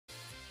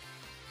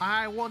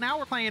Well, now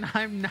we're playing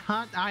I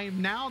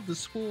am now the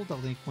school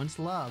delinquents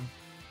love.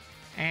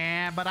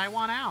 But I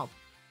want out.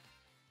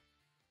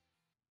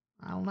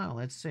 I don't know,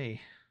 let's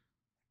see.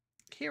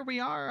 Here we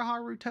are,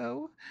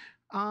 Haruto.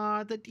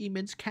 The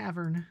Demon's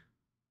Cavern.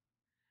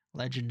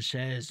 Legend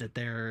says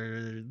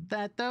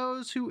that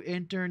those who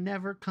enter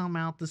never come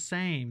out the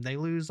same. They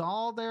lose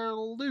all their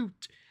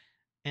loot,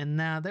 and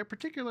they're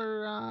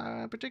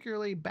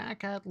particularly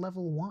back at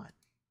level 1.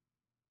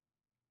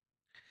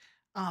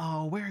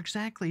 Oh, where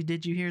exactly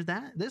did you hear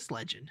this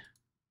legend?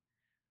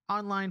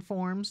 Online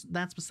forums,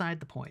 that's beside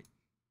the point.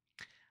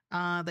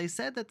 They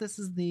said that this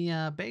is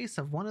the base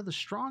of one of the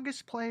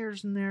strongest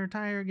players in their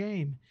entire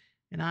game,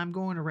 and I'm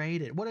going to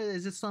raid it. What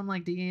is it? Something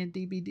like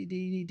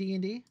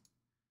D&D?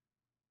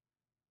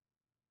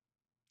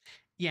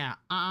 Yeah,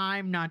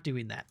 I'm not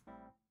doing that.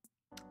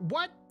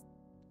 What?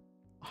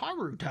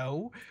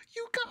 Haruto,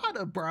 you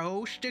gotta,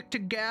 bro. Stick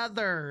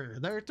together.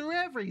 They're through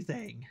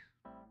everything.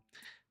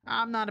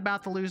 I'm not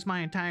about to lose my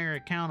entire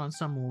account on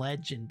some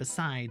legend.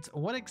 Besides,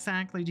 what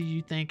exactly do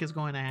you think is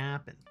going to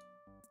happen?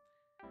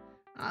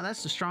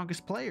 That's the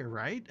strongest player,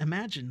 right?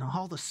 Imagine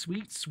all the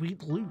sweet,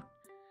 sweet loot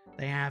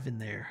they have in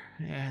there.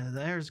 Yeah,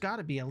 there's got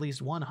to be at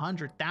least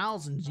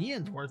 100,000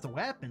 yens worth of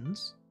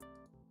weapons.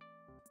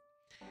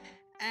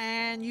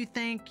 And you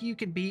think you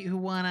can beat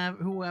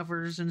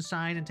whoever's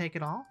inside and take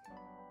it all?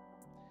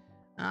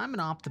 I'm an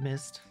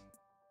optimist.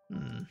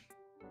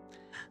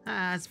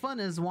 As fun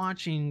as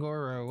watching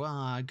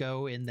Goro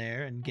go in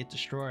there and get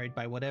destroyed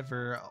by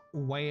whatever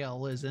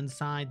whale is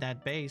inside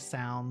that base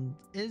sound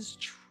is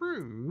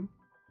true.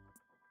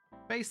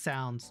 Base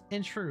sounds,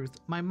 in truth,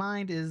 my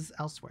mind is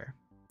elsewhere.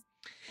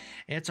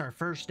 It's our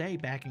first day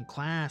back in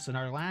class in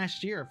our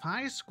last year of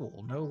high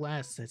school, no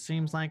less. It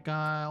seems like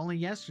only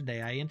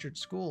yesterday I entered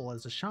school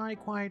as a shy,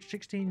 quiet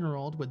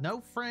 16-year-old with no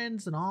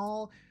friends and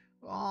all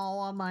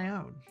on my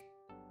own.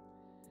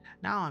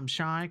 Now I'm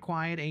shy,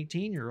 quiet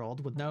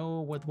 18-year-old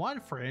with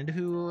one friend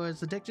who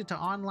is addicted to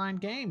online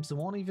games and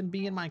won't even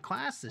be in my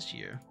class this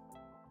year.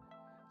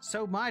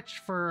 So much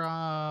for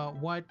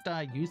what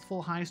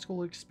youthful high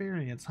school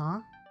experience,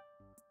 huh?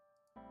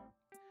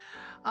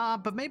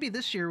 But maybe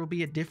this year will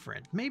be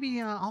different. Maybe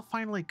I'll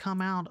finally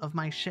come out of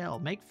my shell,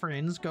 make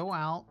friends, go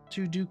out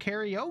to do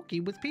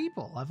karaoke with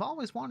people. I've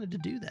always wanted to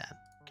do that.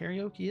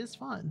 Karaoke is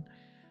fun.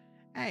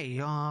 Hey,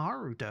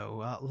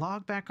 Haruto,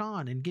 log back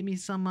on and give me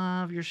some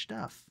of your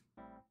stuff.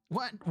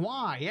 What?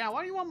 Why? Yeah,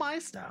 why do you want my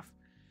stuff?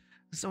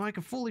 So I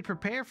can fully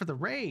prepare for the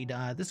raid,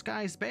 this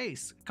guy's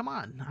base. Come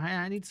on,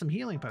 I need some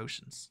healing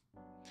potions.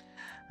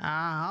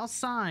 I'll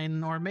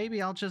sign, or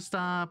maybe I'll just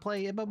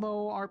play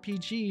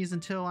MMORPGs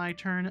until I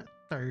turn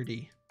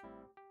 30.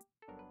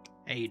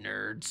 Hey,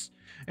 nerds.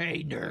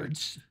 Hey,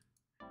 nerds.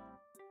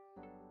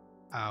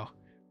 Oh.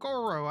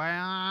 Goro,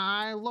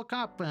 I look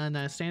up,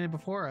 and standing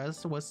before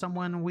us was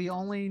someone we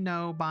only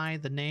know by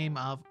the name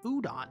of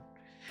Udon.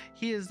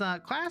 He is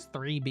class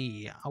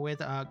 3B with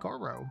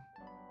Goro,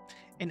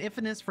 and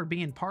infamous for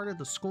being part of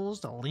the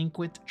school's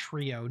delinquent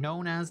trio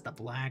known as the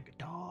Black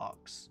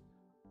Dogs.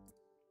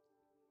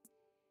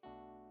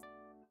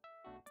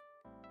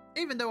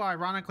 Even though,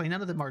 ironically,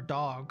 none of them are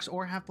dogs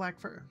or have black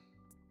fur.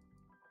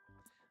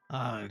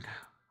 Ugh,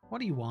 what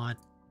do you want?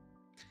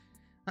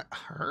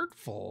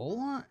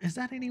 Hurtful? Is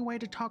that any way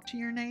to talk to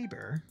your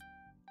neighbor?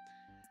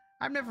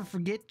 I'd never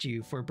forget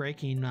you for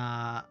breaking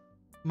my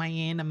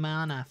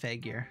Anamana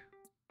figure.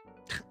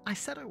 I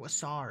said I was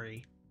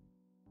sorry.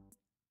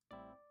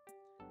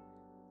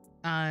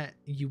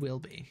 You will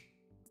be.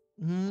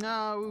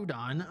 No,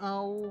 Udon.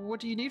 Oh, what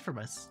do you need from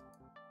us?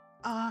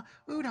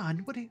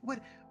 Udon, what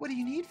do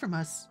you need from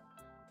us?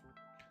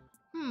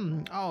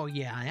 Oh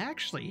yeah, I'm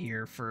actually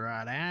here for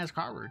to ask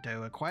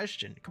Haruto a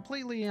question,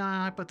 completely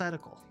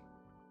hypothetical.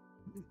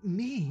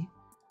 Me?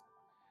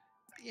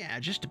 Yeah,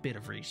 just a bit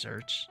of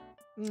research.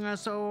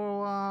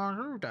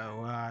 Haruto,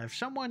 if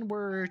someone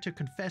were to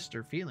confess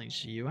their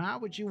feelings to you, how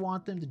would you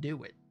want them to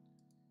do it?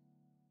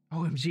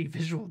 OMG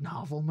visual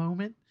novel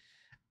moment?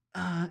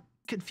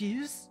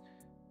 Confuse?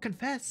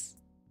 Confess?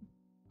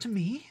 To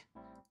me?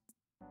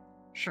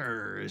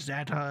 Sure, is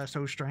that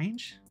so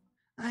strange?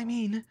 I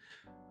mean,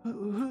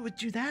 who would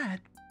do that?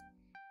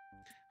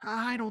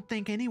 I don't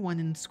think anyone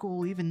in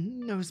school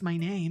even knows my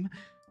name.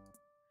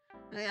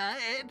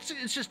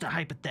 It's just a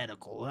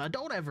hypothetical.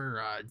 Don't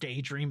ever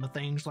daydream of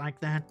things like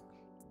that.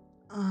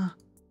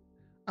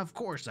 Of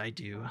course I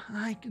do.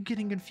 I'm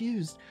getting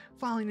confused.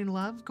 Falling in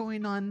love,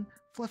 going on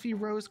fluffy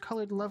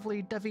rose-colored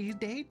lovely dovey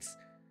dates?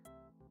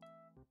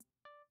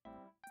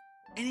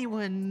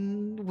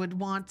 Anyone would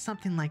want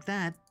something like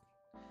that.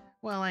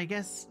 Well, I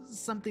guess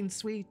something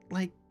sweet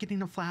like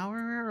getting a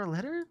flower or a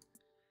letter?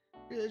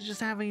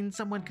 Just having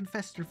someone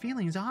confess their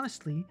feelings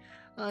honestly.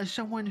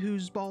 Someone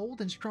who's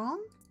bold and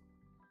strong?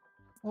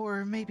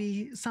 Or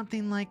maybe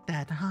something like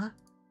that, huh?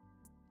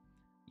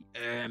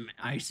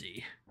 I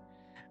see.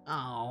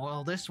 Oh,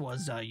 well, this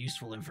was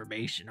useful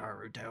information,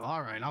 Haruto.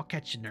 Alright, I'll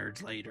catch you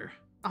nerds later.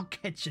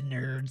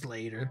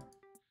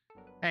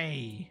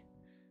 Hey,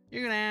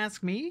 you're gonna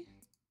ask me?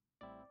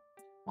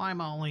 I'm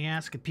only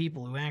asking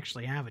people who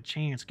actually have a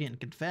chance getting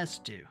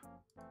confessed to.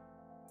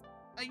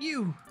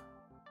 You!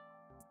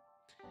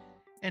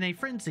 In a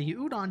frenzy,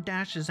 Udon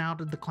dashes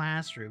out of the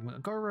classroom.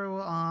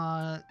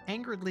 Goro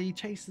angrily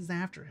chases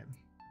after him.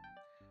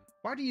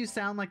 Why do you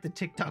sound like the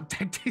TikTok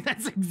tech dude?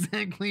 That's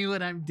exactly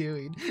what I'm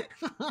doing.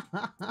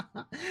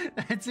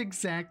 That's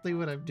exactly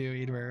what I'm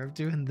doing, where I'm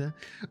doing the...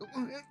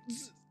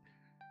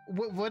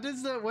 What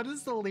is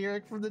the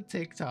lyric from the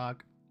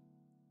TikTok?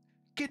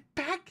 Get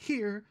back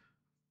here!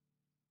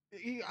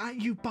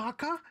 You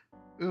baka?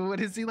 What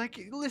is he like?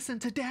 Listen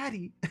to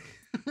daddy.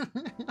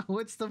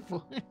 What's the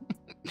point?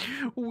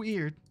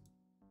 Weird.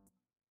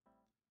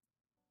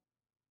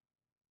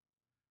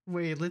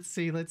 Wait, let's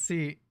see.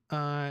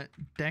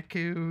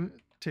 Deku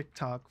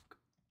TikTok.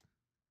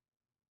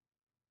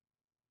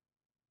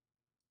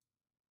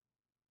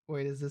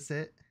 Wait, is this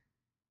it?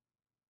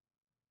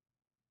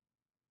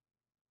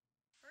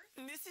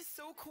 This is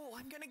so cool.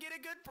 I'm gonna get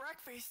a good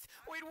breakfast.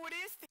 Wait, what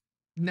is this?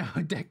 No,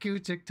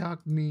 Deku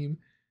TikTok meme.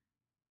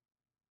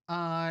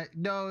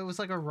 No, it was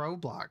like a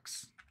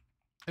Roblox.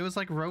 It was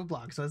like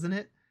Roblox, wasn't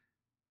it?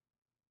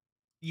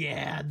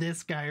 Yeah,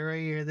 this guy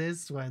right here.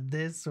 This one.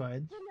 You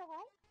know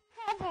what?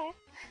 Heather,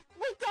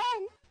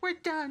 we're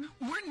done.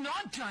 We're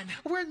not done.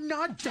 We're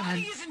not done.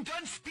 Daddy isn't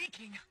done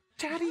speaking.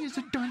 Daddy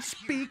isn't done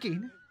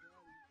speaking.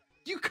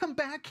 You come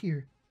back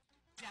here.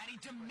 Daddy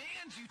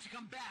demands you to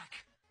come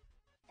back.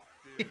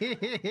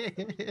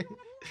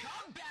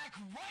 Come back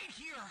right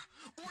here.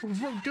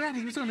 Or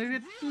Daddy's gonna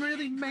get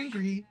really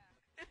angry.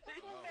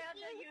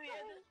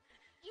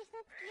 You're so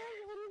cute,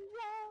 you wouldn't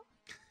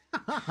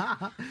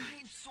know.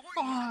 I'm sorry.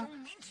 I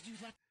don't mean to do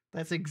that.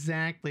 That's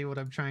exactly what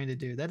I'm trying to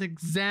do. That's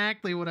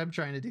exactly what I'm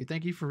trying to do.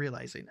 Thank you for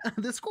realizing.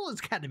 The school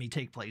academy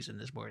take place in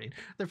this morning.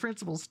 The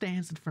principal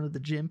stands in front of the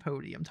gym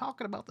podium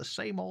talking about the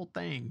same old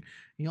thing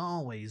he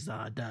always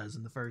does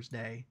in the first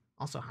day.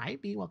 Also, hi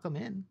B, welcome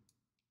in.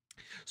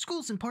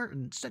 School's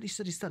important. Study,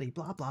 study, study,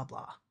 blah, blah,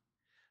 blah.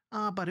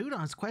 But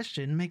Udon's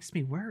question makes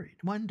me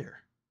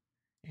wonder.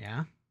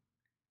 Yeah?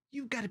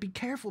 You've got to be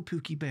careful,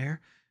 Pookie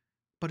Bear.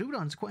 But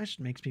Udon's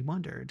question makes me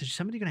wonder, is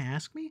somebody going to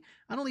ask me?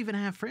 I don't even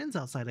have friends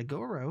outside of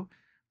Goro.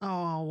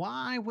 Oh,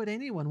 why would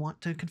anyone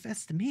want to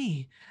confess to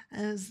me,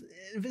 as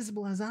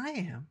invisible as I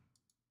am?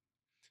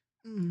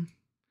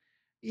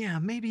 Yeah,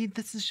 maybe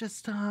this is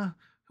just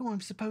who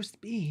I'm supposed to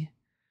be.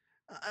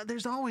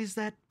 There's always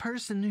that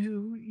person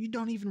who you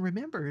don't even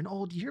remember in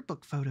old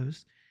yearbook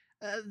photos.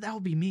 That'll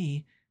be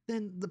me.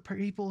 Then the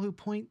people who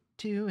point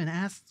to and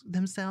ask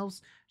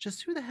themselves,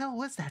 just who the hell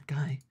was that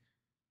guy?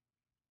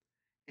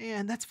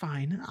 And that's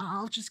fine.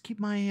 I'll just keep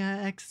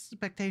my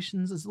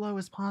expectations as low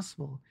as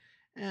possible.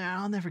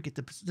 I'll never get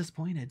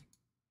disappointed.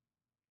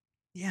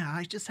 Yeah,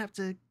 I just have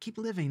to keep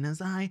living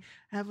as I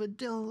have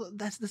until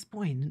that's this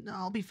point.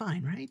 I'll be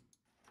fine, right?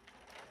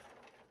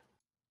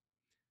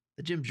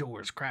 The gym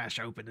doors crash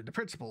open and the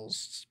principal's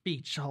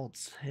speech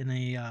halts in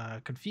a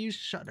confused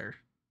shudder.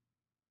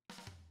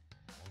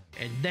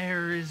 And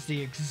there is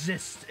the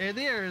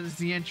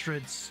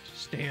entrance.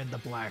 Stand the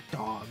black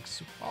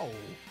dogs. Whoa.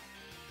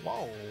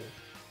 Whoa.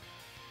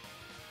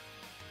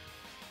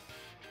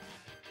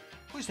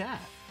 Who's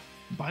that?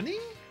 Bunny?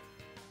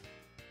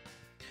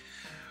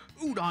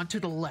 Udon to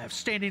the left,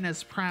 standing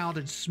as proud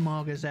and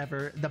smug as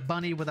ever. The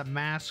bunny with a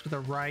mask to the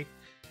right.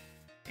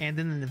 And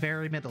then in the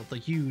very middle, the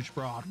huge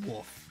broad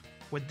wolf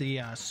with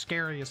the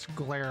scariest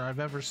glare I've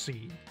ever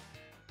seen.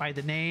 By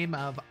the name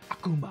of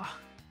Akuma.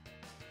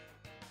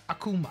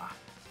 Akuma.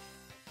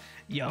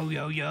 Yo,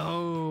 yo,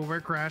 yo,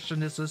 we're crashing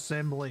this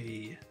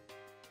assembly.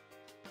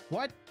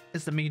 What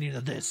is the meaning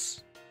of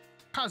this?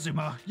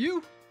 Kazuma,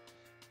 you?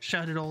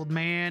 Shouted old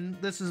man.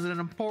 This is an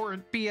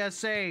important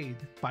PSA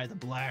by the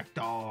Black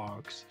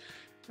Dogs.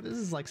 This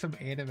is like some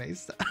anime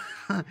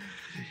stuff.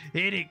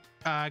 Hit it,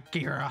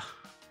 Kira.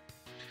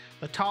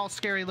 The tall,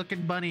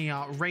 scary-looking bunny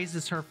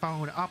raises her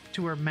phone up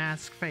to her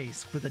masked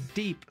face with a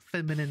deep,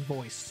 feminine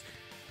voice.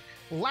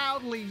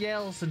 Loudly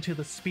yells into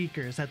the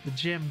speakers at the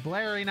gym,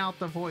 blaring out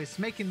the voice,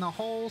 making the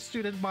whole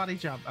student body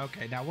jump.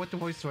 Okay, now what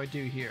voice do I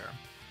do here?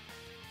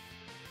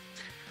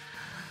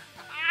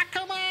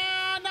 Come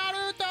on,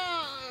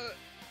 Naruto!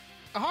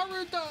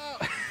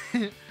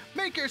 Haruto!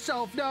 Make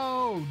yourself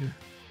known!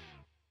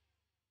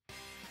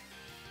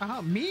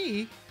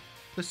 Me?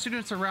 The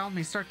students around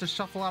me start to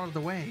shuffle out of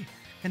the way,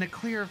 and a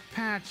clear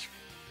patch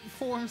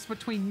forms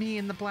between me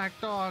and the Black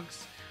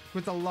Dogs,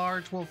 with the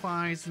large wolf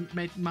eyes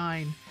make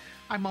mine.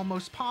 I'm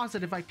almost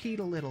positive I peed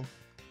a little.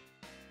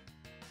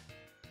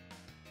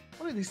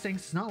 One of these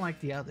things is not like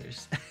the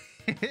others.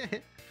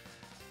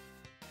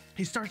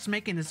 He starts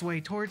making his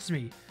way towards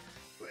me.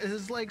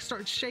 His legs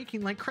start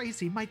shaking like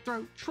crazy. My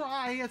throat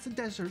dry as a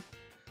desert.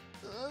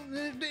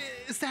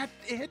 Is that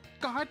it,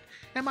 God?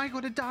 Am I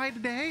going to die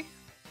today?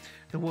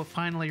 The wolf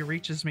finally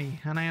reaches me,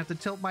 and I have to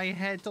tilt my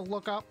head to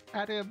look up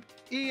at him.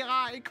 He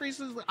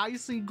increases the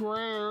icy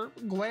glare,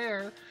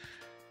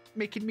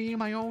 making me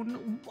my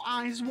own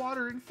eyes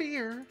water in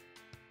fear.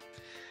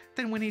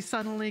 Then when he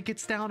suddenly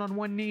gets down on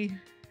one knee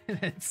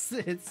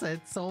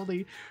It's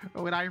only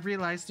when I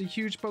realized a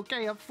huge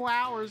bouquet of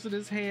flowers in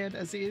his hand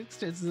as he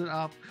extends it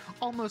up,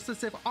 almost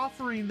as if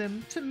offering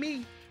them to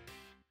me.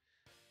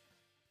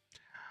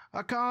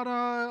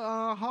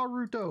 Akahana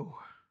Haruto.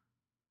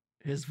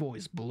 His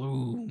voice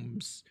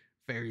blooms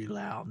very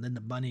loud, and then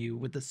the bunny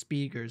with the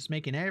speakers,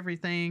 making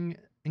everything,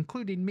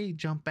 including me,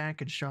 jump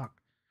back in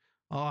shock.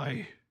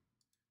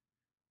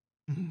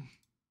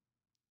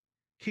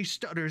 He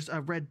stutters,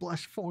 a red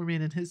blush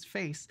forming in his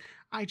face.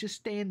 I just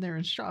stand there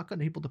in shock,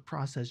 unable to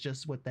process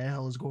just what the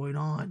hell is going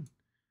on.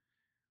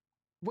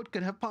 What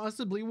could have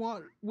possibly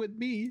want with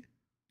me?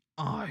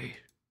 I'm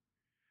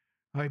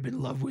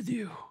in love with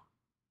you.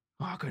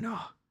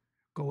 Akahana,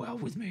 go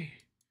out with me.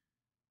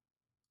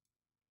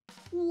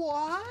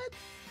 What?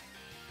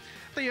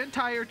 The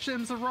entire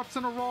gyms erupts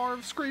in a roar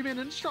of screaming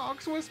and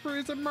shocks,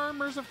 whisperings and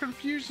murmurs of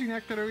confusion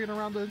echoing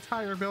around the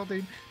entire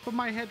building, but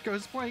my head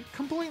goes blank,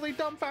 completely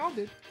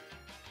dumbfounded.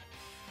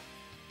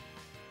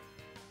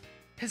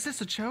 Is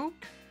this a joke?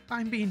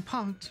 I'm being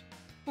punked.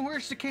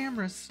 Where's the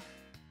cameras?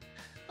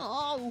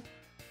 Oh!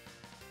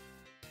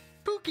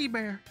 Pookie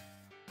Bear!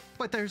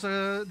 But there's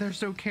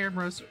no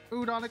cameras.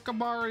 Udon and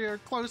Kamari are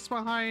close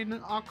behind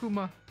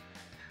Akuma.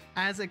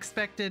 As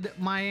expected,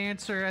 my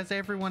answer as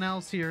everyone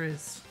else here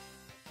is.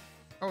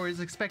 Or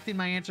is expecting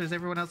my answer as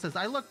everyone else is.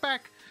 I look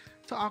back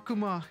to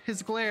Akuma,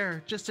 his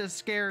glare just as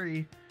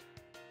scary.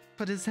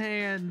 But his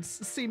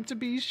hands seem to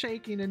be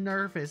shaking and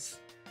nervous.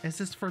 Is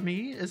this for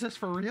me? Is this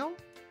for real?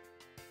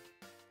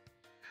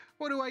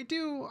 What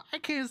do? I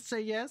can't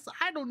say yes.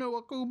 I don't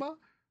know, Akuma.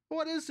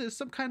 What is this?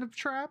 Some kind of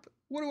trap?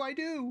 What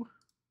do?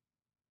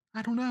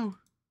 I don't know.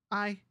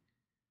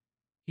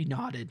 He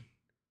nodded.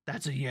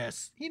 That's a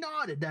yes. He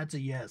nodded. That's a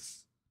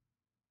yes.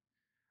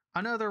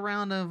 Another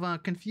round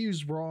of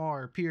confused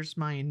roar pierced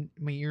my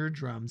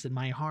eardrums, and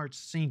my heart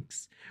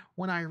sinks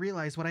when I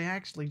realize what I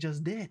accidentally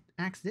just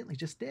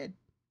did.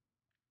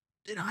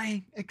 Did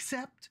I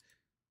accept?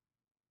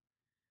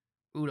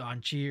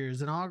 Udon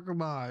cheers, and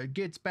Akuma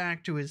gets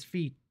back to his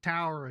feet,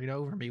 towering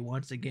over me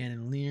once again,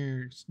 and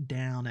leers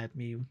down at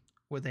me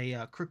with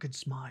a crooked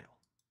smile.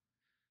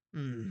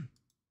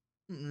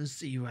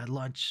 See you at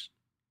lunch,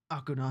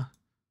 Akuna.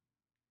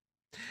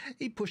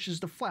 He pushes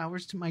the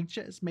flowers to my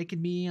chest,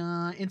 making me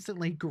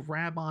instantly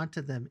grab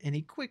onto them, and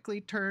he quickly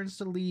turns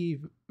to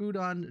leave,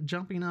 Udon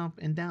jumping up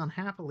and down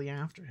happily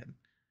after him.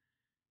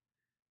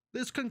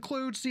 This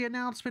concludes the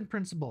announcement,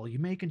 Principal. You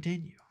may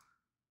continue.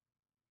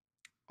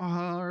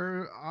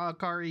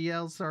 Akari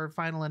yells our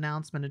final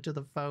announcement into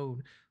the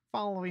phone,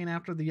 following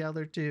after the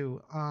other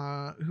two,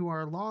 who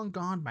are long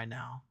gone by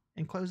now,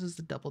 and closes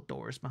the double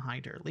doors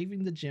behind her,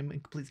 leaving the gym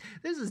incomplete.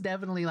 This is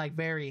definitely like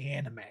very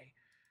anime.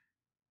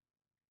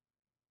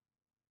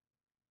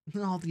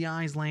 All the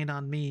eyes land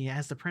on me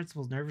as the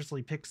principal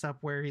nervously picks up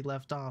where he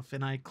left off,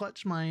 and I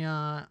clutch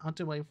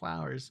onto my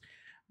flowers.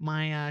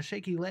 My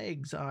shaky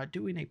legs are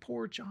doing a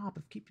poor job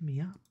of keeping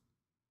me up.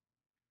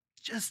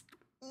 Just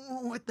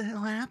what the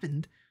hell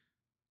happened?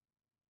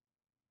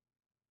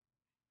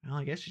 Well,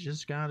 I guess you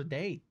just got a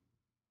date.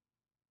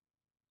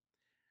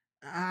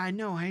 I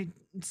know I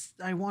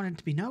wanted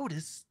to be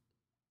noticed,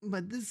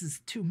 but this is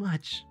too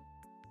much.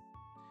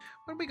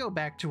 When we go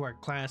back to our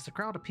class, a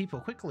crowd of people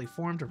quickly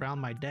formed around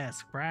my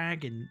desk,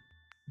 bargaining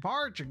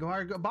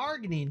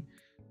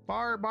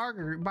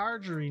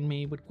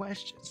me with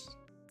questions.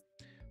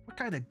 What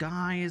kind of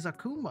guy is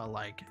Akuma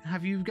like?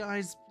 Have you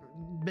guys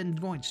been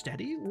going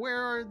steady?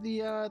 Where are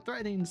the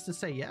threatenings to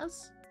say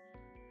yes?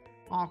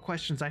 All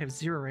questions I have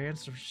zero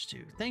answers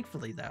to.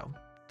 Thankfully, though,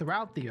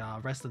 throughout the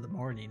rest of the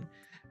morning,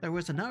 there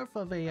was enough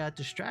of a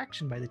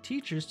distraction by the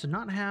teachers to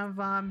not have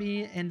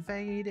me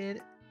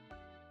invaded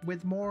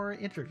with more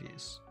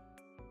interviews.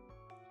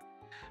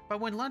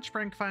 But when lunch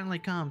break finally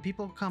come,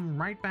 people come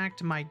right back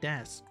to my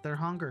desk, their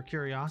hunger,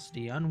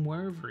 curiosity,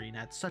 unwavering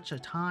at such a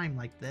time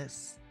like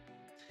this.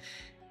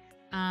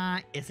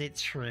 Is it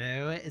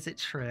true? Is it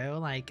true?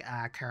 Like,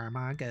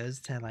 Karma goes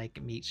to,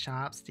 like, meat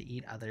shops to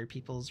eat other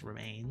people's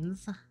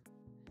remains?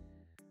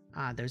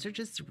 Those are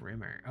just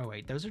rumors. Oh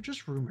wait, those are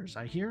just rumors.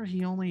 I hear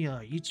he only,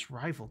 eats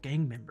rival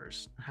gang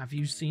members. Have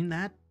you seen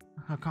that,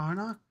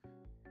 Akahana?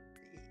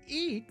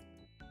 Eat?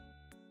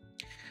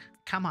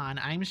 Come on,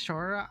 I'm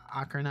sure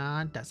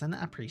Akahana doesn't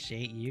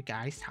appreciate you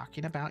guys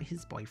talking about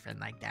his boyfriend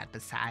like that.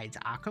 Besides,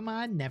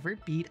 Akuma never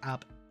beat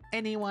up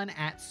anyone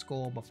at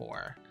school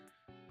before.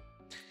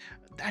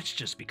 That's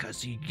just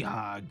because he's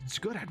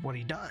good at what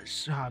he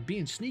does,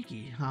 being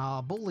sneaky,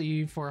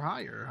 bully for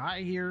hire.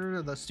 I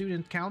hear the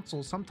student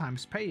council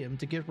sometimes pay him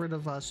to get rid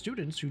of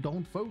students who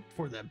don't vote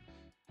for them.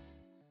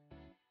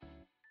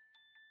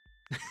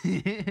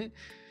 Yeah,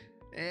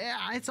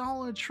 it's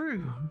all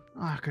true,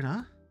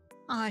 Akahana.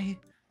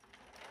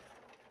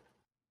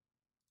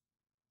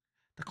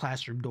 The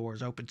classroom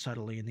doors open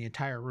suddenly and the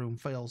entire room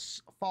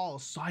falls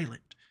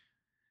silent.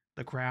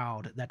 The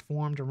crowd that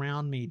formed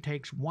around me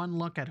takes one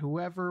look at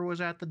whoever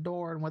was at the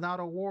door and without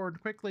a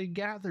word quickly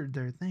gathered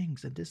their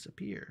things and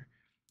disappear,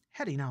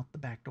 heading out the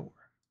back door.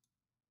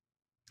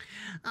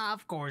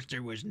 Of course,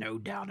 there was no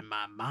doubt in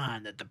my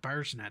mind that the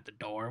person at the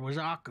door was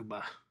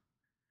Akuma.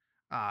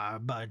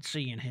 But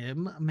seeing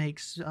him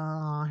makes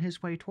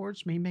his way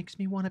towards me makes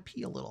me want to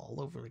pee a little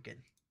all over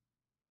again.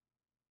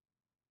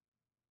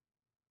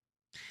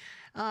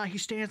 He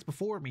stands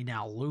before me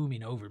now,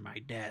 looming over my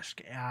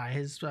desk.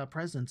 His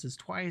presence is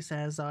twice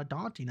as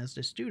daunting as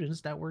the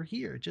students that were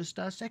here just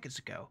seconds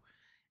ago,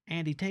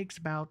 and he takes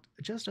about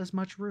just as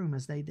much room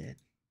as they did.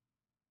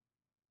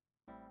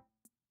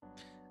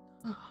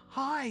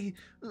 Hi,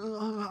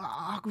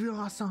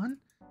 Akahana-san.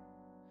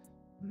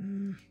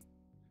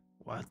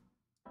 What?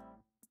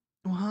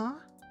 Huh?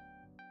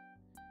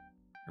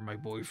 You're my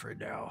boyfriend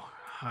now.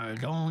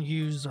 Don't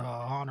use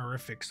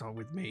honorifics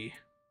with me.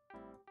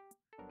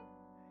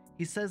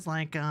 He says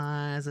like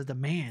as a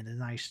demand,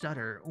 and I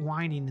stutter,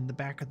 whining in the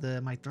back of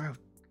my throat.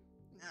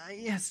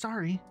 Yeah,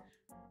 sorry.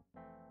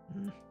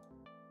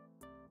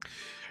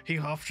 He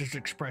huffs. His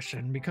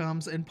expression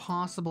becomes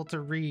impossible to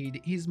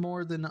read. He's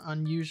more than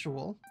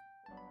unusual.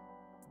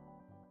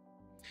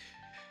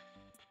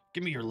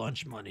 Give me your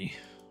lunch money.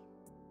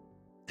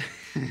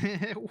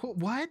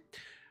 What?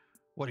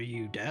 What are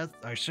you, Death?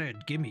 I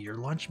said, give me your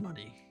lunch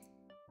money.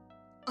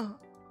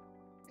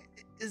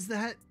 Is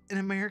that an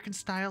American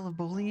style of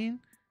bullying?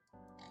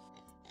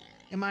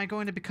 Am I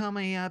going to become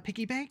a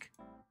piggy bank?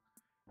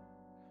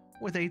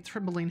 With a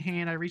trembling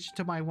hand, I reach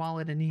into my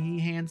wallet and he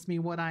hands me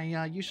what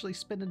I usually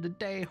spend in a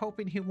day,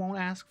 hoping he won't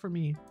ask for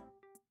me.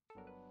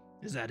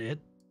 Is that it?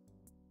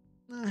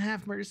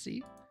 Have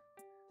mercy.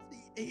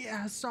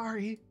 Yeah,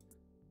 sorry.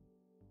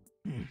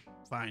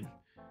 Fine.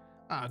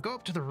 Go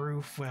up to the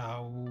roof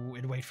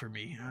and wait for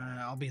me.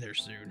 I'll be there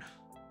soon.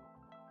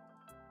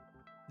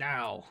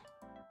 Now.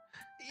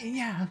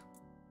 Yeah.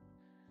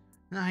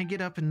 I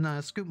get up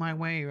and scoot my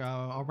way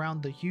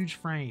around the huge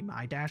frame.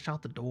 I dash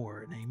out the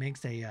door and he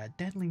makes a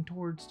deadling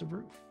towards the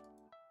roof.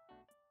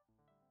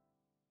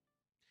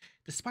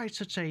 Despite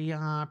such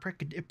a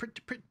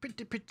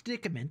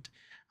predicament,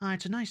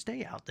 it's a nice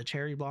day out. The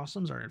cherry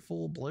blossoms are in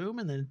full bloom,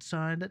 and it's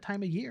that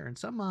time of year, and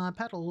some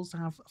petals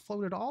have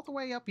floated all the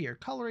way up here,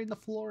 coloring the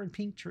floor in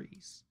pink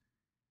trees.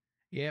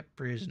 Yep,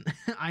 prison.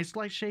 I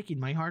slight shaking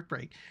my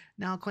heartbreak,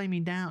 now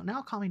calming down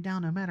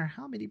no matter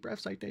how many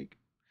breaths I take.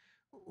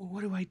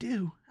 What do I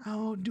do?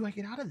 How do I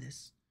get out of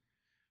this?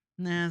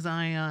 As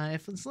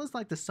if it's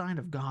like the sign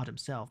of God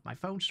himself, my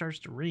phone starts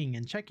to ring,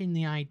 and checking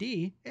the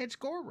ID, it's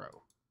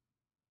Goro.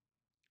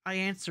 I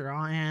answer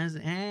as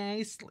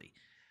hastily,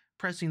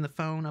 pressing the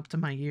phone up to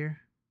my ear.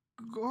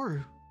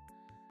 Goro.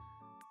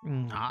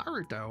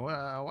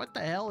 Haruto, what the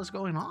hell is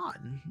going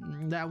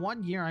on? That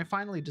one year I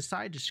finally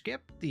decided to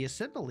skip the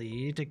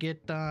assembly to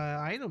get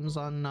items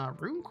on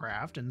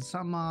RuneCraft, and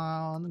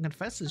someone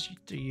confesses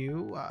to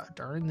you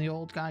during the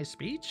old guy's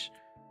speech.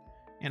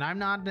 And I'm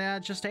not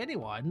just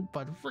anyone,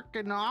 but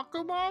frickin'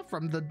 Akuma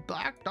from the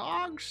Black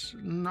Dogs?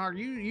 Are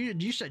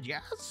you said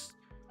yes?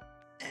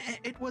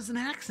 It was an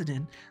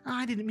accident.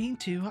 I didn't mean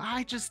to.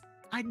 I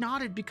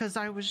nodded because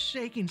I was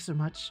shaking so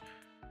much.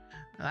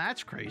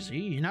 That's crazy.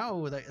 You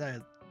know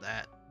that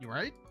you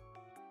right?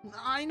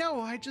 I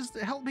know.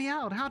 Help me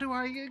out. How do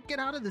I get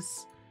out of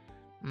this?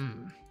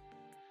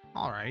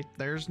 All right.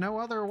 There's no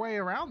other way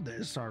around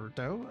this,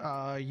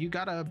 Haruto. You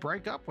gotta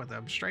break up with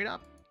him straight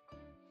up.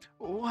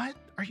 What?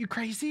 Are you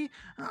crazy?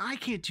 I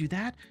can't do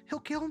that. He'll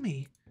kill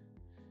me.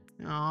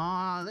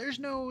 There's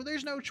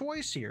no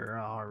choice here,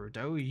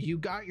 Haruto. You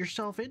got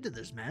yourself into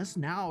this mess.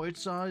 Now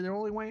it's the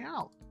only way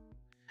out.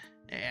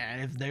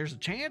 And if there's a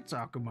chance,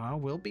 Akuma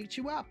will beat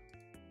you up.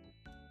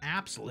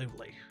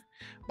 Absolutely.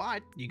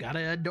 But you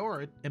gotta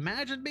adore it.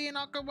 Imagine being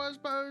Akuma's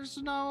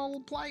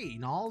personal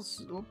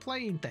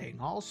playing thing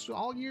all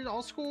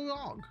school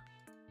long.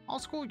 All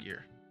school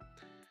year.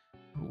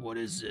 What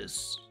is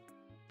this?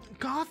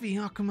 Coffee,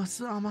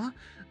 Akuma-sama.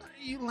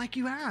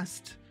 You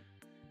asked.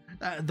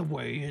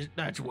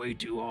 That's way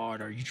too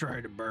hard. Are you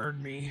trying to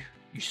burn me?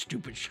 You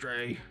stupid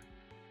stray.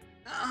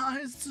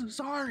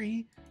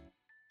 Sorry.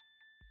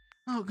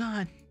 Oh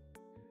god.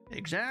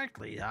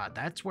 Exactly.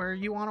 That's where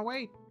you want to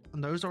wait.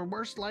 And those are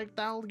worse like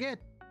that'll get.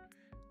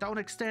 Don't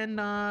extend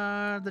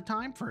the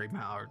time frame,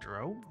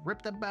 Haruto.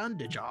 Rip the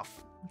bandage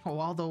off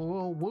while the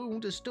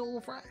wound is still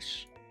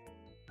fresh.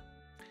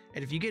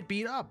 And if you get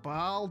beat up,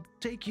 I'll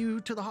take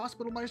you to the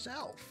hospital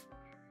myself.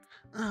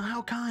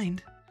 How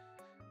kind.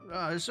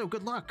 So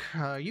good luck.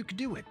 You can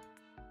do it.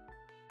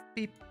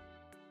 Beep.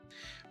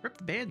 Rip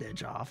the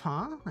bandage off,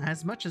 huh?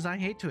 As much as I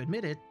hate to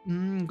admit it,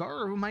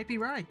 Goro might be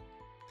right.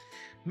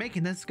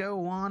 Making this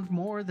go on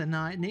more than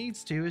it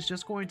needs to is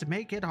just going to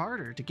make it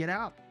harder to get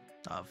out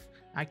of.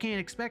 I can't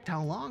expect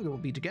how long it will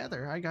be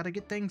together. I gotta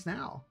get things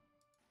now.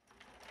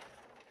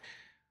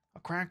 A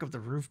crack of the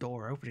roof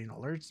door opening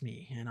alerts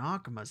me, and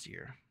Akuma's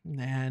here,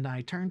 and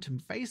I turn to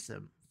face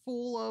him,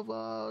 full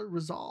of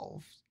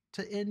resolve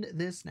to end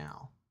this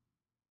now.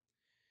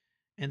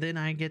 And then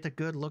I get a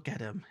good look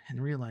at him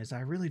and realize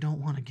I really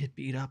don't want to get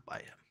beat up by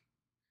him.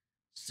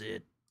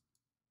 Sit.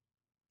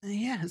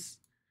 Yes.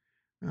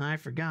 I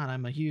forgot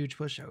I'm a huge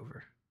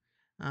pushover.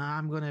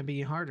 I'm going to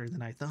be harder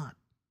than I thought.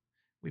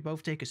 We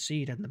both take a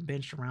seat on the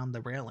bench around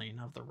the railing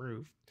of the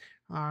roof.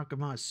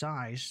 Akuma's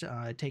size,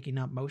 taking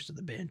up most of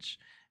the bench,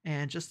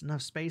 and just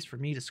enough space for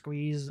me to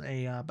squeeze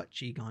a butt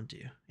cheek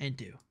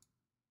into.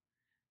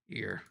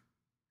 Here.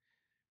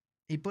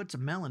 He puts a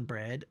melon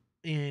bread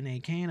in a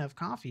can of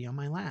coffee on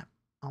my lap,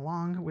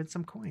 along with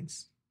some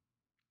coins.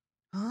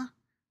 Huh?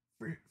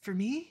 For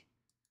me?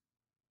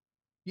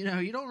 You know,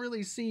 you don't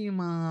really see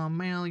male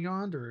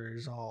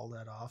wanderers all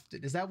that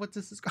often. Is that what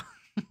this is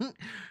called?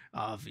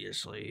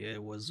 Obviously,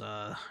 it was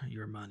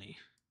your money.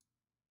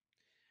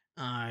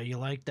 You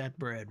like that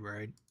bread,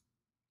 right?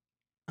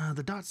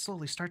 The dots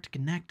slowly start to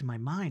connect in my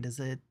mind as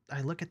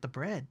I look at the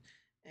bread,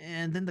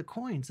 and then the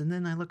coins, and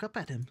then I look up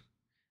at him.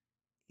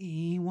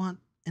 He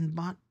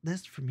bought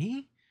this for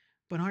me?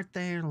 But aren't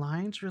their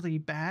lines really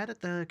bad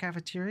at the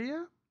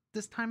cafeteria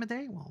this time of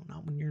day? Well,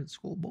 not when you're the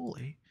school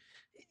bully.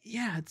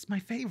 Yeah, it's my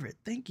favorite,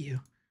 thank you.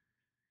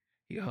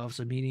 He huffs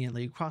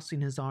immediately,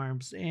 crossing his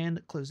arms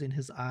and closing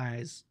his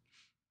eyes,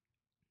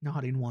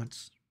 nodding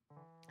once.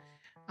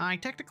 I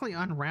technically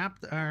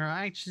unwrapped the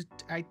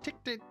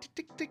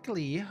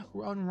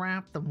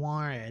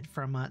bread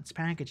from its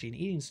packaging,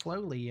 eating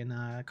slowly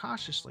and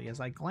cautiously as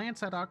I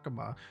glance at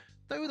Akuma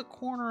through the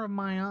corner of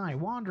my eye,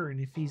 wondering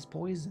if he's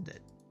poisoned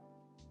it.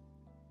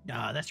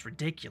 Nah, that's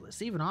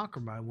ridiculous. Even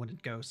Akuma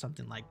wouldn't go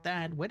something like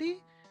that, would he?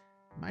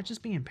 Am I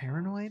just being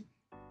paranoid?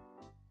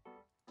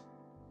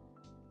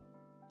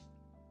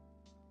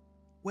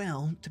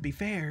 Well, to be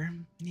fair,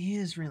 he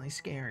is really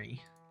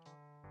scary.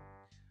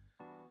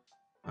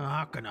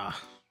 Akana.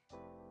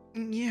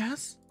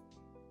 Yes?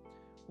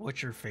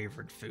 What's your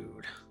favorite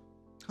food?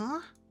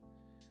 Huh?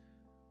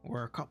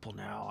 We're a couple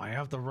now. I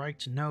have the right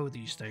to know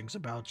these things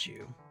about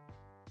you.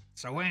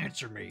 So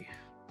answer me.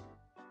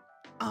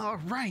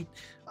 Right.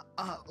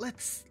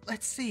 Let's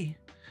see.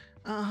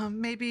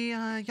 Maybe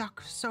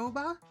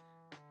yakisoba?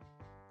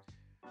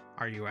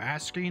 Are you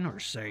asking or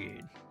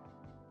saying?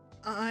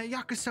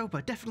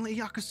 Yakisoba. Definitely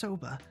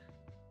yakisoba.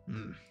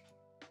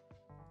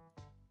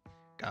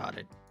 Got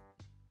it.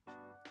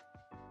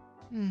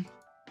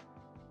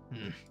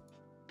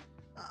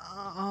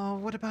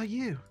 What about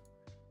you?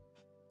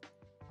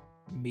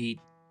 Meat.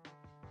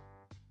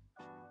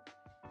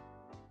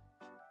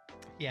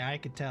 Yeah, I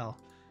could tell.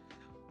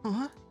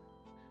 Huh?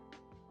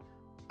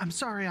 I'm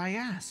sorry I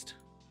asked.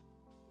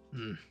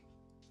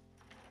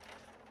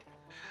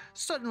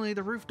 Suddenly,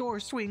 the roof door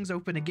swings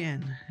open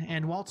again,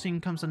 and waltzing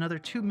comes another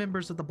two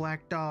members of the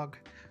Black Dog,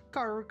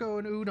 Karuko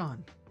and Udon.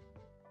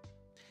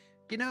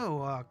 You know,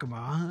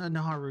 Akahana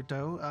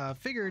Haruto,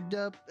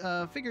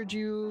 figured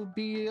you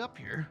be up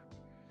here.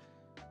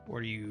 What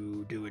are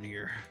you doing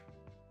here?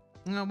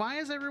 Why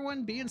is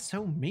everyone being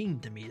so mean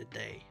to me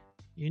today?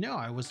 You know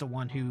I was the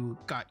one who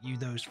got you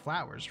those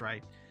flowers,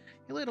 right?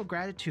 A little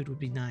gratitude would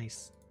be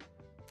nice.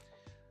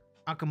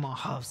 Akuma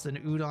huffs and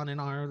Udon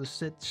and Aru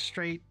sit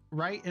straight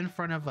right in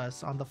front of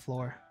us on the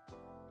floor.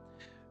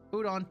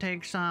 Udon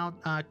takes out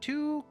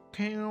two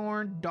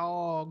corn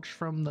dogs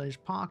from his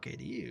pocket,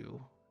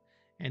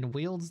 and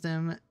wields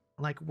them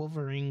like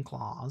Wolverine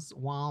claws,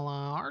 while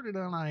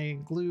Ardita and I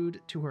glued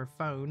to her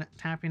phone,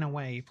 tapping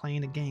away,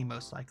 playing a game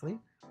most likely.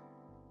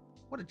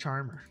 What a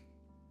charmer.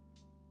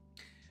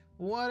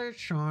 What a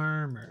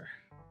charmer.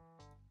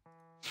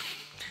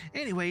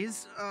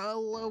 Anyways,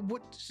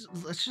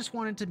 let's just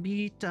wanted to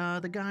meet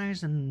the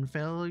guys and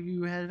fellow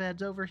you had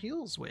heads over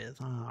heels with.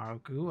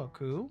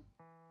 Aku.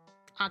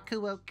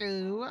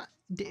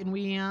 Didn't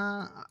we,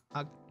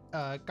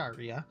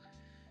 Garia?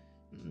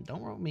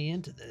 Don't rope me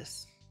into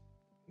this.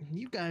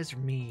 You guys are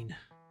mean.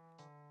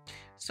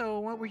 So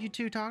what were you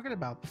two talking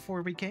about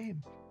before we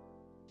came?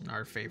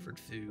 Our favorite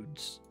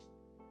foods.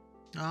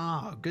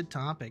 Ah, good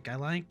topic. I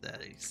like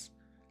these.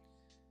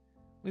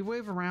 We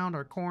wave around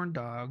our corn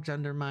dogs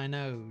under my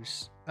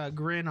nose, a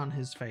grin on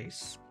his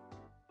face.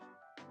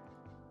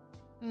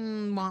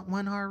 Want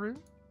one, Haru?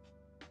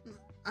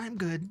 I'm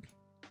good.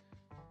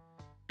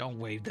 Don't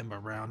wave them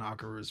around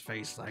Akira's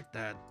face like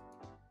that.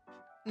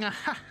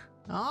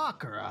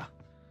 Akira?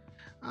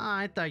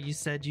 I thought you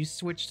said you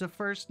switched to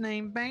first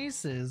name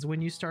basis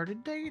when you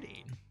started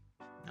dating.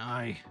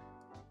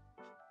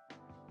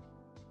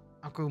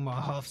 Akuma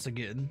huffs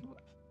again,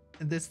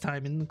 this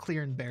time in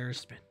clear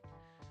embarrassment.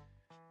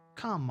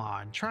 Come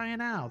on, try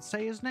it out.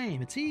 Say his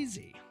name. It's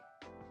easy.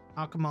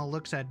 Akuma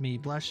looks at me,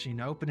 blushing,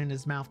 opening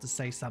his mouth to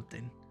say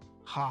something.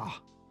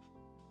 Ha.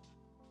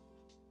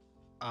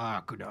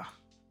 Akuda.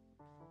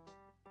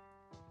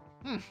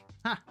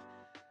 Ha.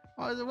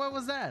 What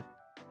was that?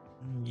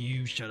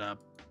 You shut up.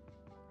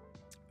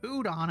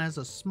 Udon has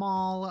a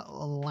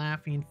small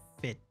laughing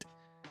fit.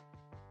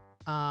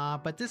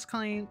 But this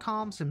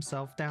calms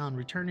himself down,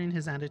 returning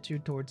his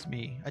attention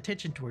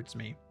towards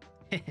me.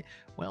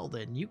 Well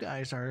then, you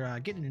guys are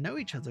getting to know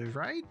each other,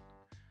 right?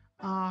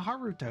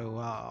 Haruto,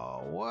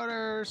 what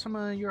are some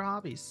of your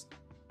hobbies?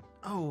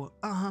 Well,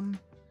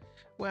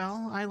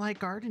 I like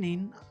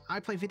gardening. I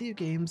play video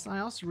games. I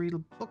also read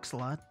books a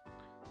lot.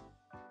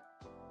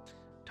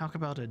 Talk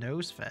about a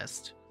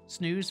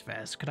snooze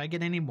fest. Could I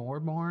get any more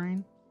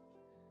boring?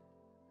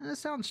 That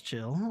sounds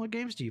chill. What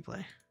games do you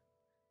play?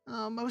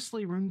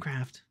 Mostly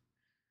runecraft.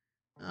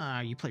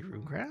 You play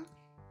runecraft?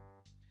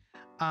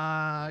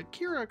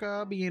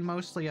 Kiraga, being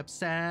mostly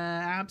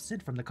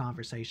absent from the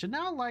conversation,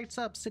 now lights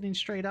up, sitting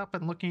straight up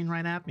and looking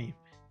right at me.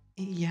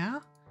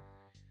 Yeah?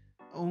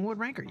 What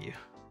rank are you?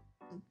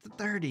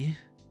 30.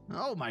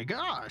 Oh my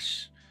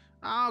gosh!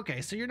 Okay,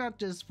 so you're not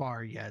this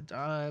far yet,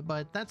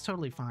 but that's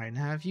totally fine.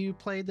 Have you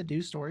played the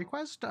Do Story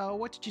Quest?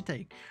 What did you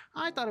think?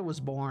 I thought it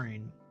was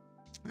boring.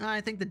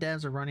 I think the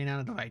devs are running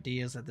out of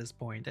ideas at this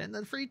point, and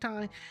the free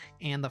time,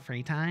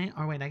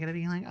 or wait, I gotta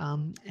be like,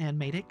 and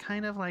made it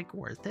kind of like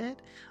worth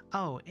it.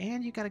 Oh,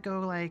 and you gotta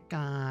go like,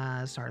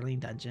 Starling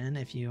Dungeon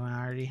if you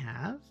already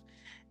have.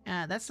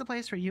 That's the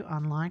place where you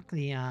unlock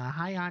the,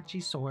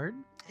 Hayachi sword,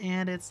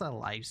 and it's a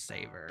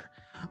lifesaver.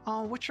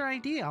 Oh, what's your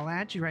ID? I'll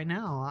add you right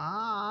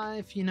now.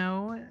 If you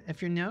know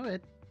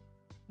it,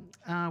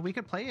 we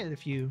could play it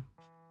if you,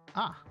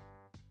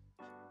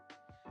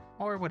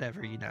 or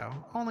whatever,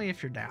 only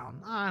if you're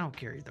down. I don't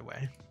care either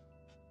way.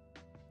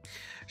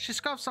 She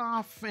scuffs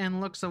off and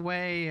looks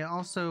away,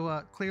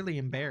 also clearly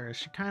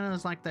embarrassed. She kind of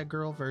is like that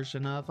girl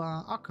version of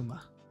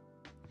Akuma.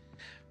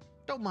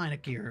 Don't mind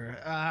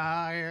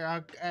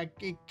Akira.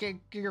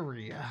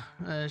 Akira.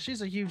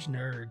 She's a huge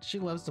nerd. She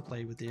loves to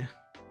play with you.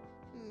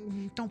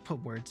 Don't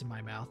put words in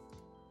my mouth.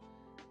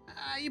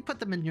 You put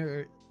them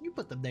there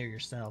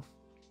yourself.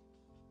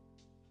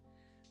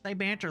 They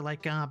banter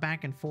like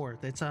back and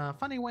forth. It's a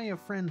funny way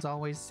of friends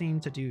always seem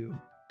to do,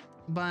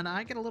 but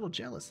I get a little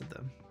jealous of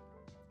them.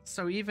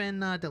 So even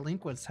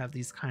delinquents have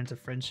these kinds of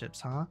friendships,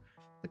 huh?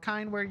 The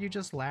kind where you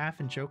just laugh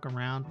and joke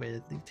around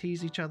with,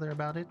 tease each other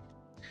about it.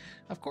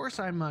 Of course,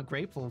 I'm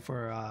grateful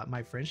for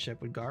my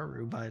friendship with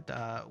Garu, but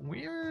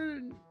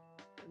we're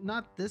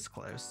not this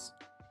close.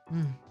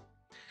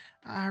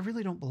 I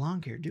really don't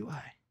belong here, do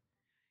I?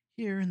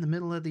 Here in the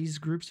middle of these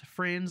groups of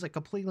friends, a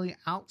completely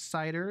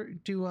outsider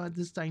to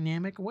this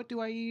dynamic, what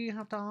do I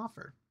have to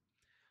offer?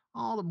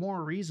 All the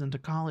more reason to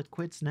call it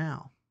quits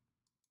now.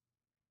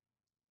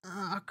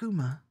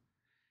 Akuma.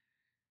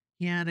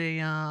 He had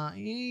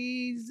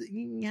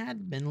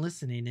been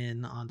listening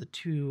in on the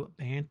two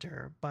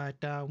banter, but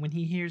when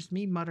he hears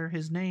me mutter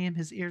his name,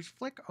 his ears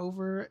flick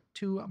over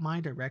to my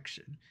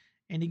direction,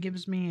 and he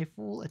gives me a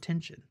full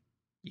attention.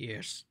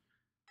 Yes.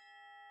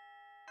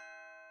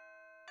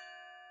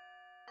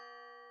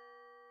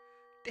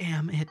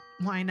 Damn it,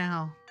 why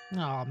now?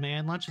 Oh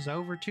man, lunch is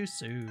over too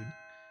soon.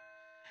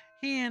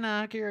 He and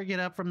Akira get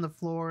up from the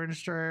floor and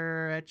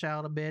stretch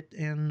out a bit,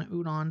 and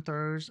Udon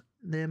throws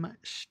them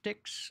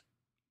sticks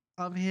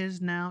of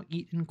his now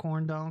eaten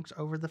corn dogs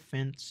over the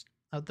fence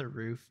of the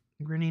roof,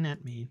 grinning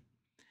at me.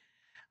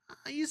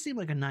 You seem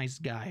like a nice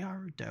guy,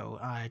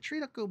 Haruto.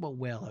 Treat Akuma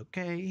well,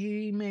 okay?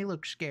 He may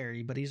look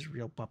scary, but he's a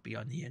real puppy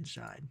on the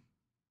inside.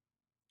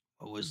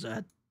 What was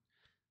that?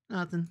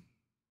 Nothing.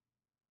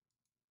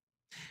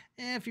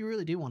 If you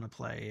really do want to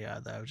play,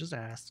 though, just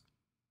ask.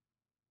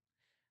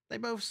 They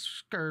both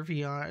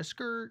scurry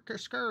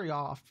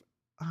off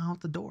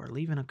out the door,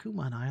 leaving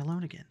Akuma and I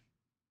alone again.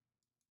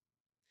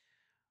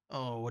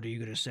 Oh, what are you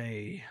gonna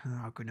say,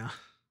 Akuna?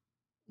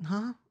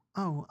 Huh?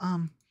 Oh,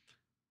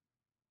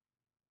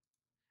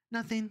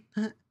 nothing.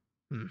 I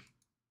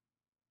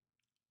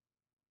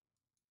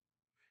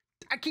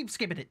keep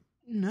skipping it.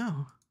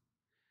 No.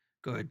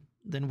 Good.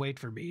 Then wait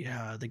for me.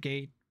 The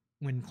gate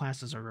when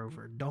classes are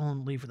over.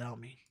 Don't leave without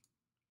me.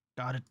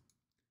 Got it.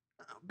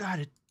 Got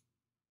it.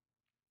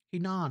 He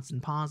nods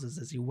and pauses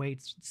as he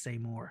waits to say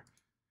more.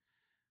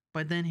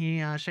 But then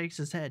he shakes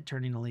his head,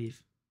 turning to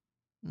leave.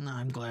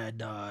 I'm glad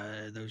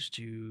those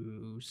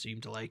two seem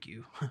to like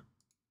you.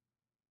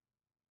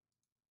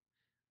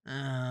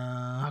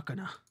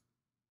 Hakuna.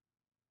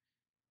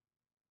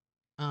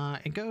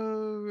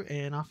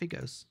 And off he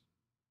goes.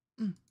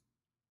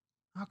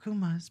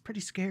 Akuma is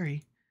pretty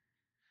scary.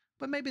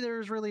 But maybe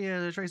there's really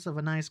a trace of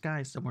a nice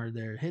guy somewhere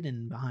there,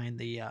 hidden behind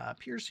the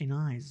piercing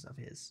eyes of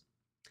his.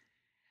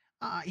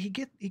 He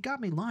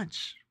got me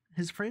lunch.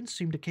 His friends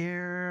seem to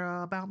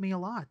care about me a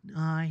lot.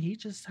 He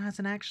just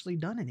hasn't actually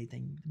done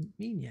anything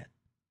mean yet.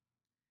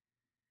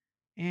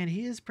 And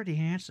he is pretty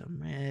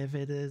handsome. If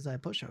it is a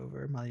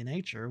pushover by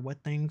nature,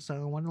 what thinks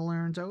one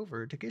learns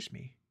over to kiss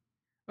me?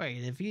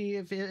 Wait, if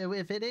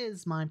it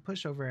is my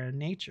pushover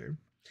nature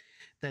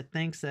that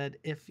thinks that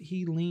if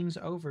he leans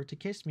over to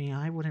kiss me,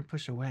 I wouldn't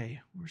push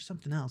away or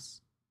something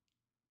else.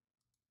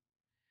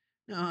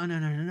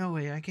 No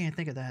way. I can't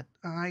think of that.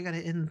 I gotta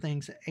end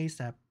things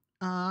ASAP.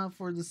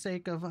 For the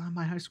sake of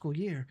my high school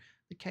year,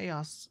 the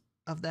chaos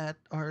of that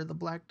or the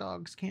black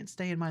dogs can't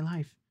stay in my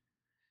life.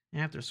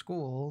 After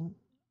school,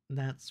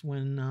 that's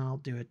when I'll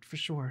do it for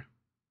sure.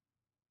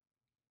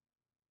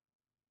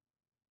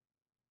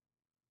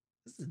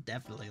 This is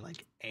definitely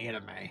like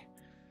anime.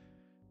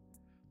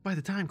 By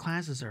the time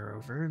classes are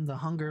over, the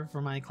hunger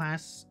of my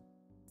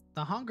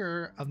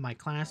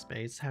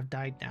classmates have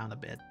died down a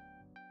bit.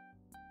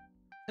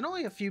 And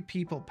only a few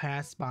people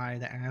pass by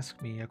to ask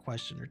me a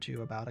question or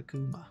two about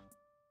Akuma.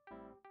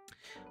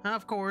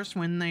 Of course,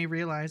 when they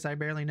realize I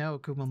barely know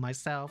Akuma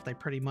myself, they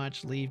pretty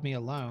much leave me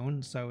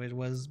alone, so it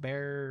was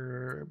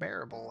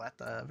bearable at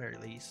the very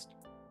least.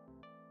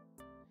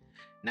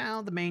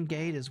 Now the main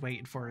gate is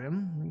waiting for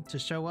him to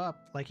show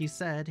up like he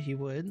said he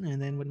would,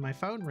 and then when my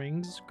phone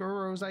rings,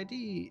 Garu's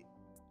ID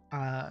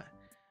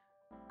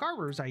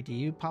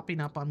popping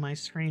up on my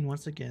screen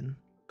once again.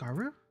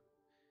 Garu?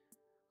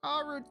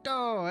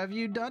 Haruto, have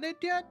you done it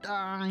yet?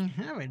 I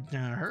haven't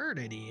heard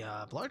any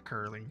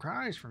blood-curdling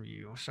cries from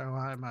you, so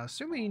I'm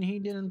assuming he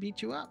didn't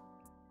beat you up.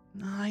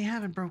 I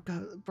haven't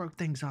broke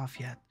things off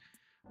yet.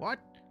 What?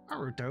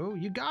 Haruto,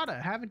 you gotta.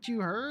 Haven't you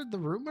heard the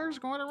rumors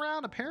going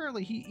around?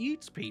 Apparently he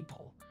eats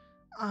people.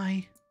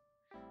 I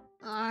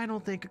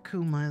don't think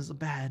Akuma is as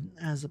bad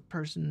as a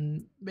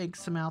person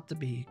makes him out to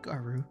be,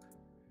 Garu.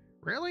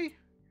 Really?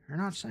 You're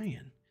not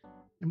saying.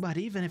 But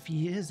even if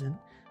he isn't,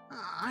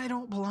 I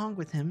don't belong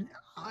with him.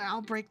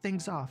 I'll break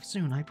things off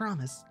soon, I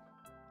promise.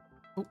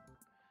 Oh,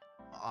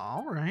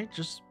 alright,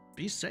 just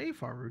be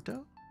safe,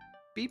 Haruto.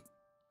 Beep.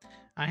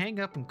 I hang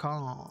up the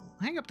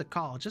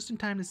call just in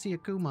time to see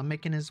Akuma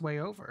making his way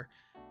over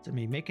to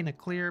me, making a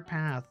clear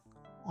path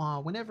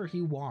whenever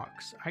he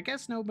walks. I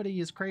guess nobody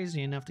is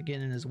crazy enough to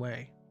get in his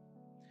way.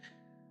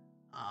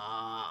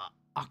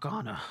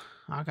 Akahana.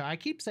 I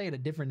keep saying a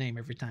different name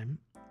every time.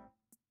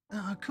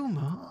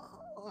 Akuma,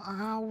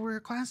 how were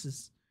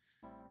classes?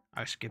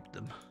 I skipped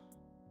them.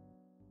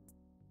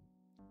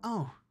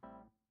 Oh.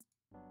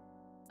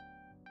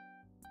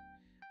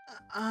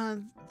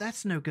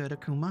 That's no good,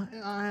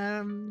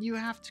 Akuma. You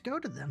have to go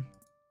to them.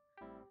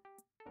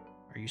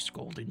 Are you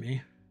scolding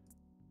me?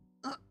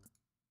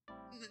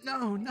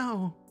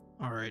 No.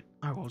 Alright,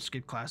 I won't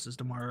skip classes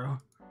tomorrow.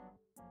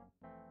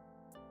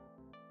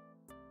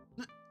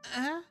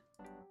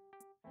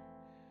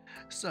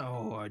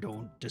 So I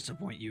don't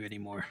disappoint you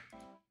anymore.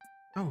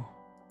 Oh.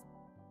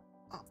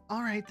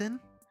 Alright then.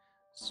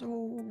 So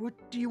what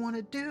do you want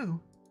to do?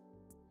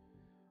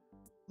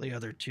 The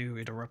other two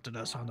interrupted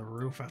us on the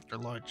roof after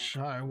lunch.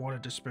 I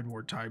wanted to spend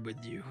more time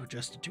with you,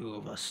 just the two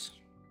of us.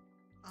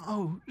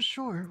 Oh,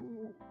 sure.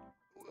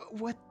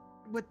 What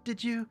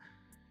did you...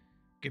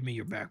 Give me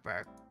your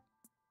backpack.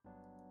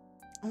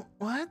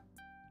 What?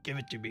 Give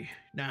it to me,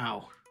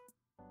 now.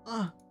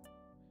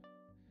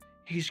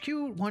 He's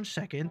cute one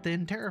second,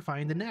 then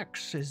terrifying the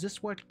next. Is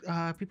this what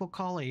people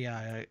call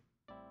a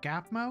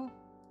gapmo?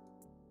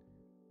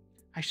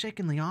 I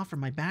shakenly offer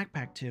my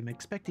backpack to him,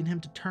 expecting him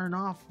to run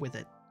off with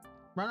it,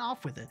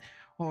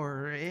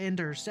 or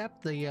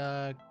intercept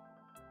the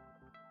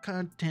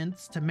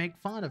contents to make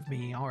fun of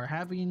me, or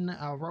having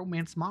a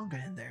romance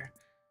manga in there.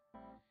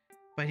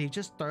 But he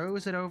just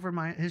throws it over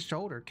his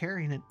shoulder,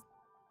 carrying it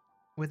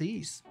with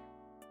ease.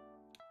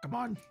 Come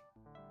on.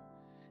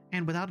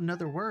 And without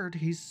another word,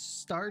 he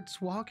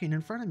starts walking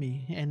in front of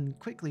me and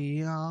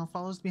quickly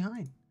follows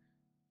behind.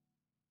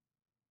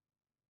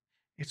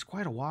 It's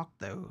quite a walk,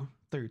 though,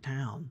 through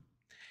town.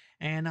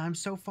 And I'm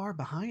so far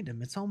behind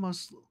him, it's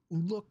almost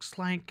looks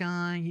like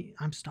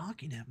I'm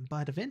stalking him.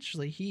 But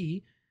eventually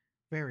he,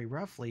 very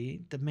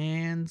roughly,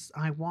 demands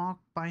I walk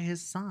by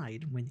his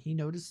side when he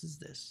notices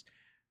this.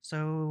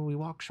 So we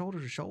walk shoulder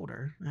to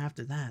shoulder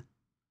after that.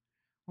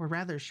 Or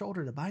rather,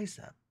 shoulder to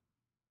bicep.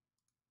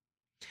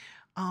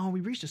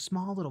 We reached a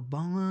small little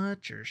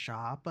butcher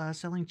shop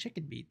selling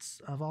chicken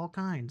meats of all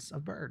kinds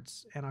of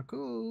birds, and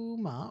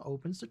Akuma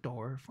opens the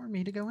door for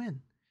me to go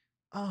in.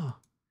 Oh,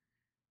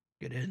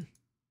 get in.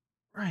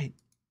 Right.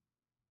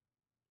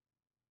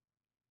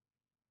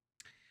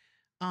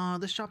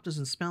 This shop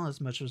doesn't smell as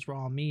much as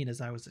raw meat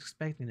as I was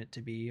expecting it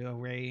to be. An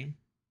array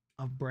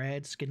of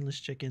bread, skinless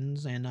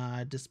chickens, and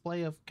a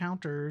display of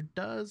counter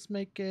does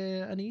make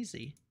it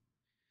uneasy.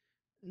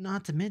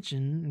 Not to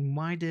mention,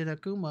 why did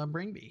Akuma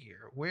bring me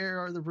here? Where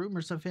are the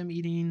rumors of him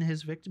eating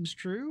his victims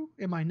true?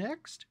 Am I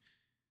next?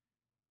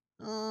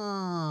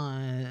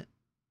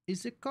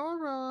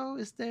 Izukuro,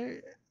 is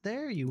there?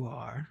 There you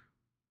are.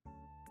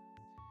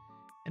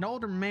 An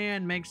older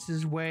man makes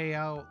his way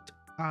out,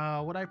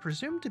 what I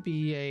presume to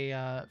be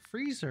a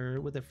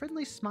freezer with a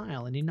friendly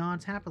smile, and he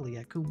nods happily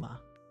at Akuma.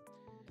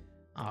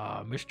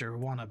 Mr.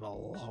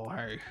 Wanable,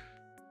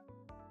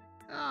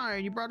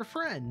 hey. You brought a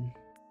friend.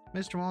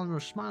 Mr. Wanable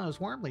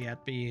smiles warmly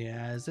at me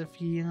as if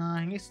he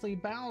hastily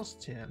bows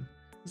to him.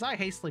 As I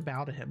hastily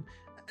bow to him.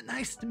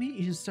 Nice to meet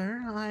you,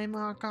 sir. I'm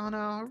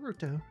Akahana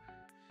Haruto.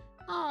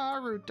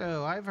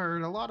 Haruto, I've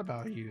heard a lot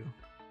about you.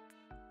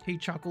 He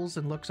chuckles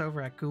and looks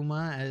over at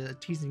Akuma, a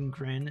teasing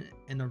grin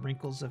in the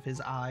wrinkles of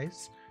his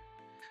eyes.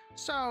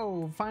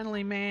 So,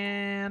 finally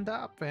manned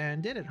up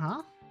and did it,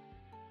 huh?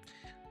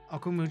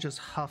 Akuma just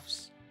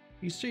huffs.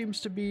 He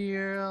seems to be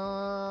a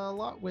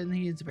lot when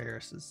he is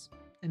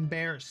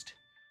embarrassed.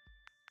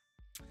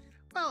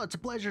 Well, it's a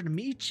pleasure to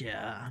meet you.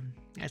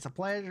 It's a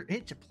pleasure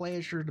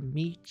to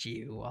meet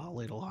you,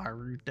 little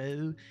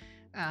Haruto.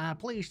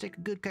 Please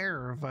take good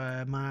care of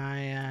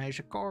my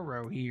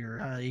Shikoro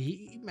here.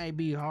 He may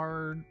be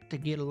hard to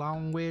get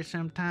along with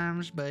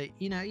sometimes, but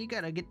you know you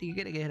gotta get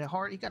a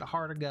heart. You got a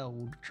heart of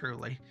gold,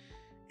 truly.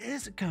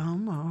 Is that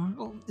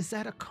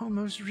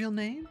Akuma's real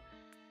name?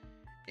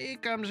 He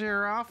comes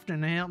here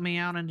often to help me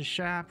out in the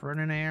shop,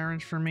 running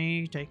errands for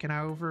me, taking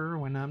over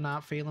when I'm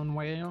not feeling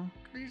well.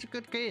 He's a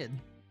good kid.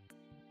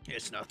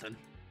 It's nothing.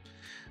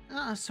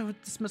 So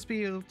this must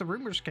be the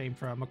rumors came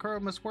from.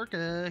 Okoro must work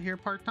here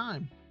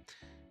part-time.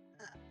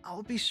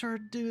 I'll be sure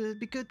to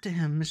be good to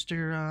him,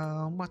 Mr.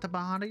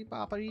 Watabari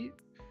Babari.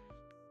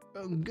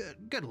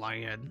 Good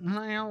lad.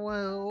 Now,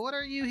 what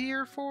are you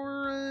here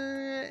for,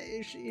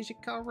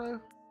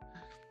 Ishikawa?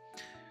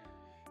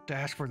 To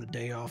ask for the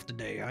day off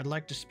today. I'd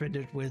like to spend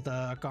it with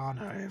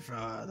Akahana, if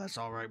that's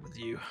alright with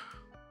you.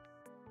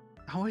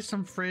 Always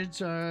some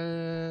fridge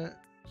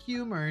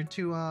humor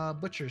to a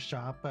butcher's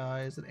shop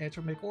is an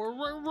answer make or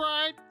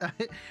right.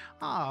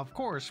 Of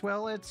course.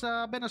 Well, it's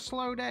been a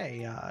slow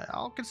day.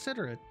 I'll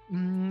consider it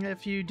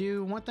if you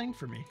do one thing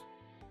for me.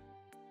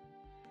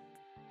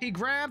 He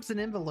grabs an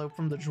envelope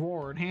from the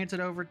drawer and hands it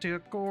over to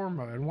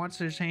Gorma, and once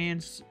his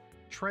hands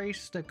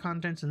trace the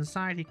contents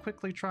inside, he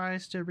quickly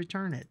tries to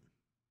return it.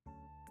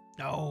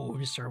 Oh,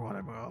 Mr. What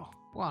about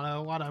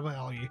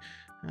you?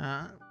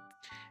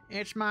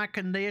 It's my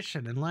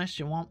condition unless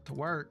you want to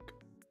work.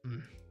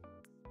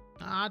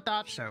 I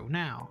thought so.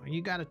 Now,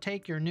 you gotta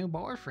take your new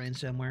boyfriend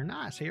somewhere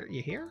nice. Here,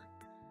 you hear?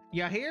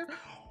 You hear?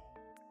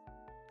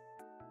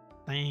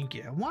 Thank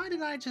you. Why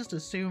did I just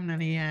assume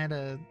that he had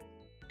a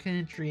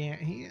country?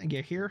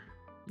 You hear?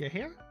 You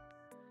hear?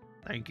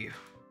 Thank you.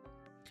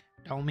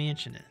 Don't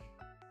mention it.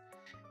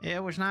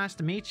 It was nice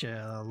to meet you,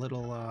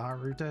 little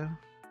Haruto.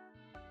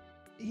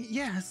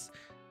 Yes,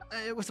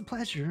 it was a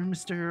pleasure,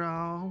 Mr.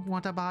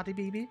 Watabadi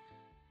Bibi.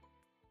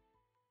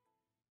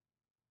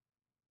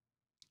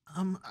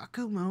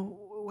 Akumo,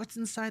 what's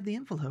inside the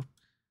envelope?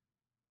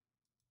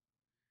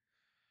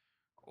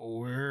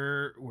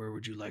 Where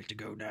would you like to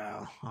go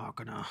now,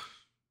 Akahana?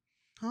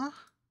 Huh?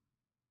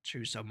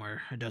 Choose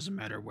somewhere. It doesn't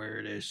matter where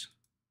it is.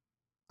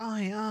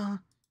 You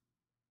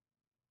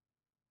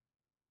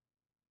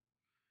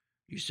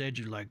said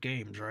you like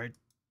games, right?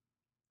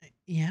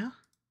 Yeah?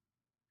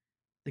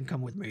 Then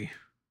come with me.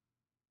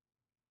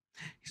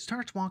 He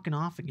starts walking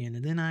off again,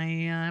 and then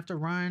I have to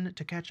run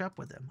to catch up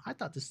with him. I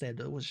thought this said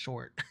it was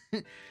short.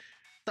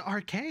 The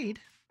arcade?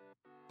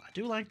 I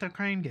do like the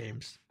crane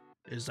games.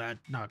 Is that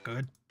not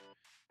good?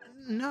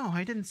 No,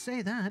 I didn't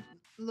say that.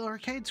 The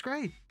arcade's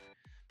great.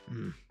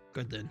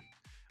 Good then.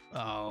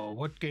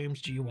 What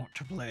games do you want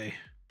to play?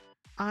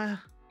 Oh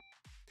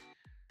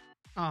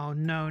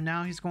no,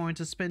 now he's going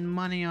to spend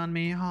money on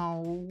me.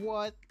 Oh,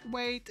 what?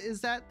 Wait,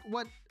 is that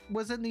what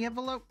was in the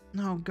envelope?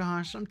 Oh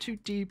gosh, I'm too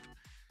deep.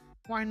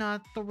 Why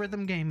not the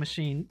rhythm game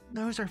machine?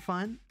 Those are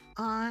fun.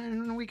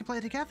 And we can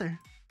play together.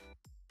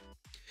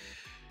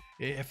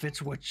 If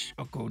it's what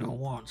Akahana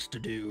wants to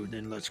do,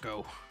 then let's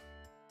go.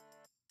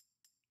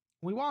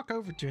 We walk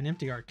over to an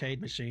empty arcade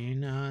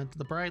machine.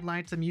 The bright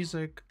lights and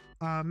music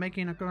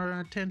making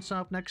Akahana tense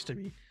up next to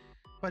me.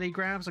 But he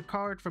grabs a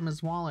card from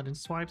his wallet and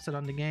swipes it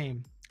on the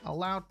game. A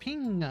loud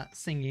ping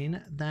singing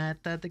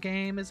that the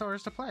game is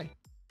ours to play.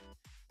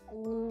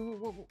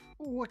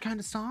 What kind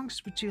of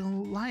songs would you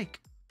like?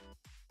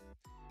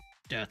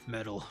 Death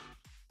metal.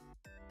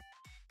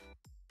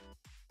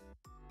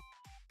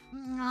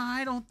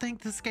 I don't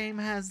think this game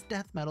has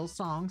death metal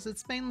songs.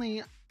 It's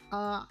mainly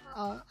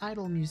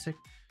idol music.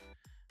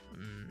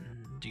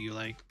 Do you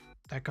like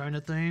that kind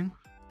of thing?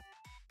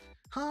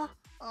 Huh?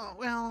 Oh,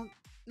 well,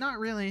 not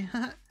really.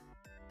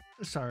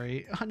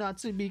 Sorry,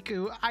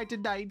 Natsumiku, I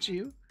denied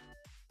you.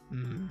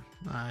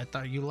 I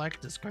thought you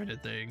liked this kind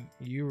of thing.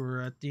 You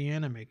were at the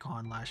anime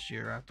con last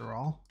year, after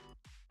all.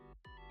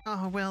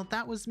 Oh, well,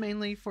 that was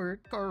mainly for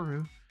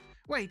Goru.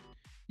 Wait,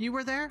 you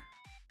were there?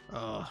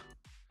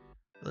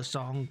 The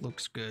song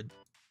looks good.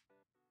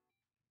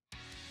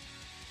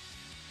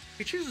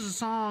 He chooses a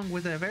song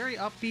with a very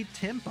upbeat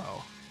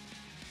tempo.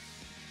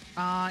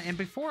 And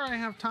before I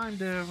have time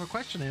to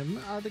question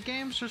him, the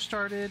game's just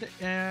started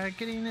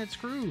getting its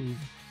groove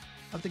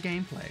of the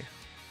gameplay.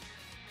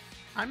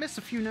 I miss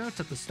a few notes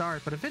at the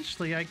start, but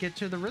eventually I get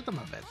to the rhythm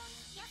of it.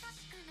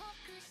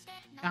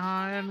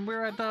 And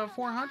we're at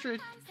 400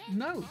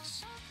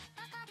 notes.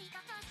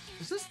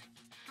 Is this...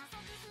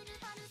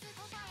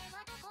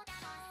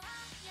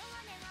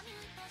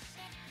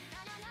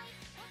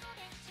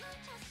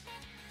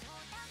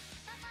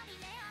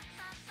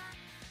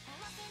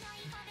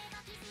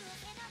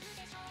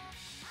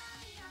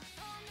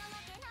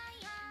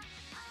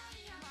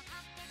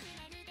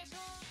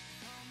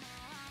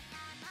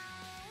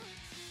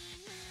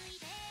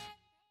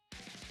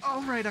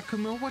 All right,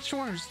 Akumo, what's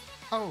yours?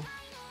 Oh,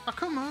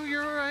 Akumo,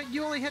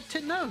 you only hit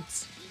 10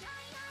 notes.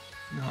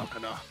 No,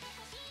 Akahana.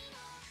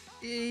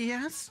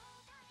 Yes?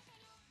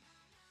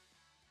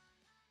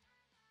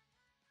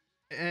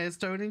 Is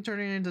Toading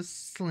turning into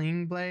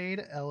Sling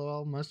Blade?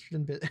 LOL, mustard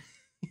and bit.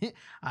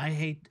 I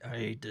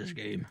hate this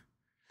game.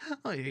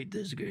 I hate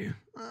this game.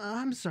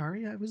 I'm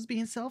sorry, I was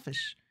being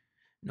selfish.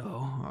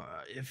 No,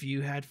 if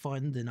you had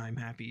fun, then I'm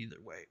happy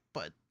either way.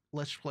 But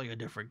let's play a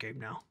different game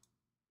now.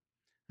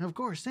 Of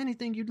course,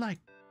 anything you'd like.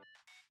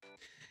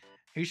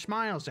 He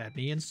smiles at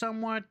me and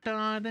somewhat,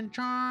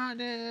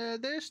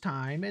 this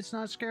time it's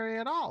not scary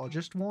at all,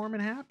 just warm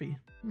and happy.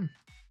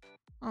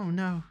 Oh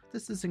no,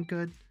 this isn't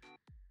good.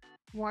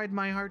 Why'd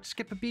my heart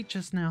skip a beat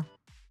just now?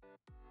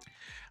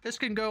 This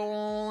can go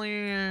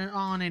only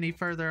on any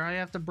further. I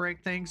have to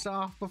break things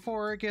off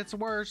before it gets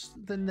worse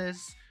than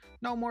this.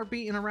 No more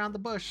beating around the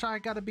bush. I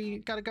gotta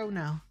go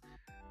now.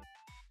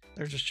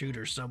 There's a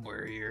shooter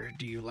somewhere here.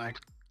 Do you like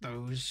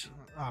those,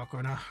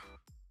 Akahana?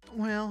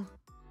 Well,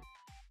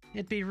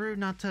 it'd be rude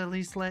not to at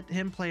least let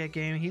him play a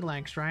game he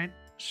likes, right?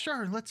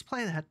 Sure, let's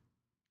play that.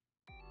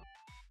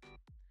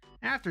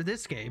 After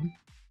this game,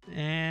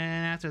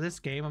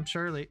 I'm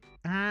surely...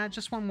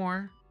 just one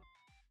more.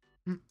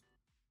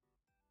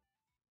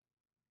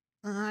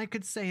 I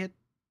could say it.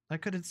 I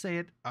couldn't say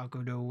it.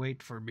 Akahana,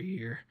 wait for me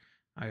here.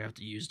 I have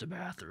to use the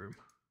bathroom.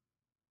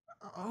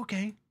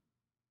 Okay.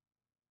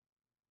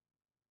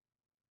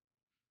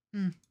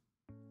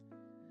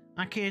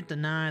 I can't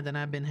deny that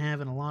I've been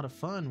having a lot of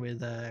fun with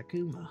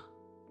Akuma.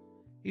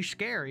 He's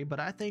scary, but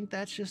I think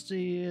that's just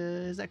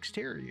his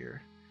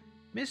exterior.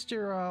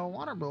 Mr.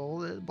 Waterbull,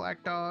 the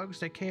black dogs,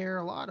 they care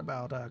a lot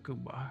about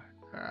Akuma,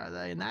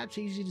 and that's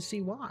easy to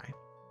see why.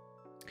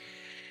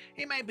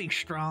 He may be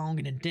strong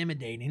and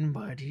intimidating,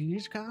 but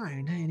he's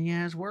kind, and he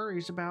has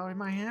worries about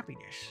my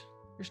happiness.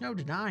 There's no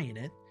denying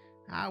it.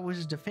 I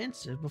was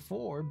defensive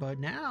before, but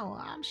now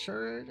I'm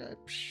sure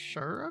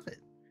of it.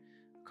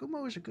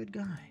 Kumo is a good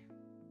guy.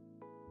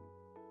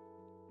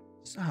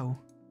 So,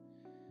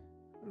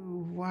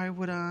 why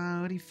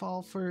would he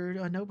fall for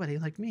a nobody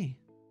like me?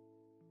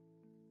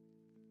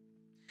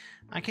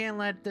 I can't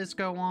let this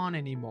go on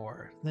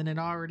anymore than it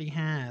already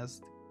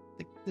has.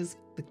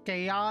 The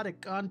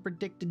chaotic,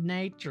 unpredicted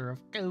nature of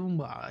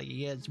Kuma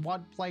is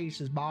one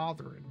place is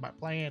bothering my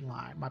plain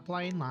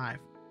life.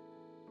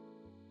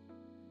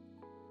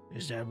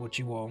 Is that what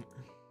you want?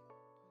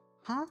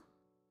 Huh?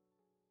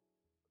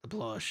 The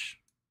plush.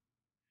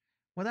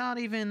 Without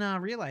even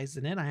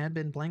realizing it, I had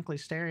been blankly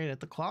staring at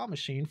the claw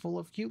machine full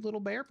of cute little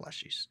bear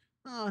plushies.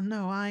 Oh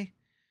no,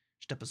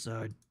 Step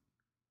aside.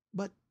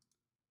 But...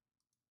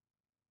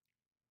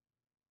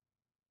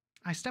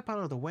 I step out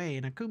of the way,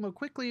 and Akuma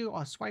quickly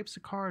swipes a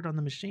card on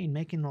the machine,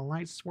 making the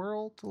lights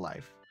swirl to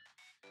life.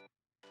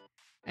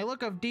 A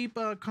look of deep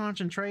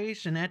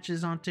concentration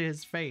etches onto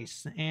his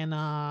face, and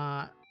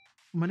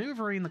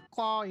maneuvering the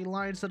claw, he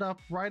lines it up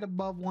right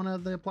above one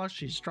of the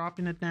plushies,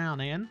 dropping it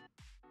down, and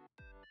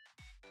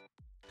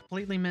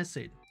completely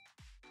missing.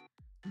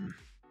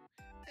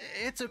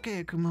 It's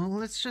okay, Akuma,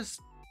 let's just...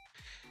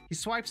 He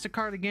swipes the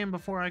card again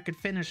before I could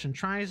finish, and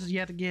tries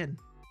yet again.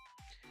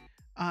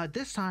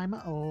 This time,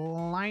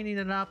 lining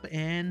it up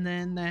and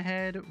then the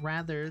head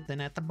rather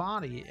than at the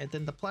body and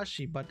then the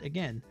plushie, but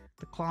again,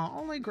 the claw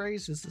only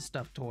grazes the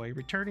stuffed toy,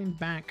 returning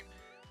back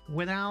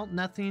without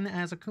nothing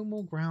as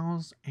Akuma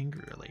growls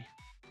angrily.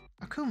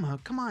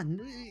 Akuma, come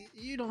on,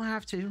 you don't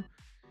have to.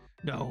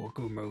 No,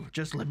 Akuma,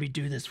 just let me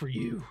do this for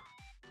you.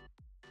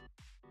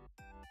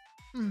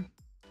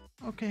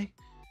 Okay.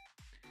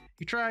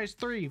 He tries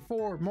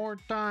 3-4 more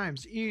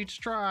times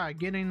each try,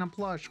 getting the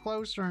plush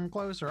closer and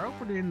closer,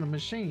 opening the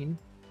machine,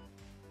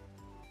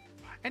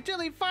 until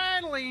he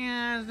finally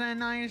has a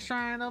nice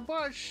try to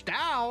push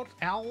out.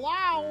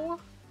 Hello!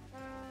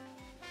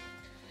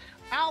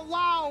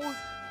 Hello!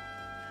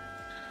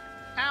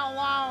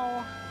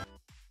 Hello!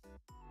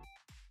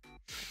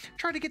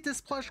 Try to get this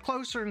plush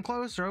closer and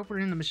closer,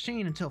 opening the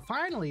machine until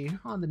finally,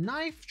 on the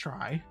knife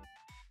try,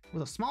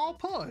 with a small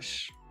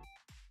push,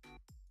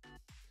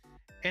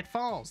 it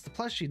falls. The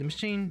plushie, the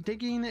machine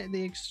digging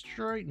the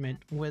extrudement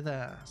with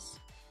us.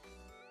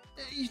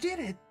 You did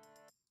it!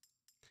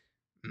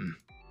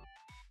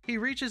 He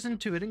reaches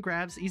into it and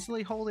grabs,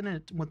 easily holding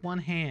it with one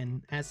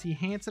hand as he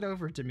hands it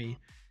over to me.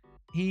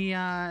 He,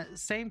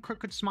 same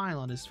crooked smile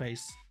on his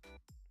face.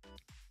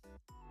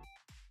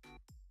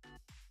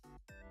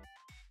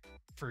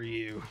 For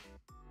you.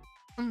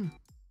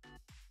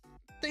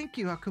 Thank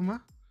you,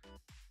 Akuma.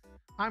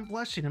 I'm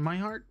blushing and my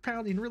heart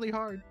pounding really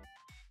hard.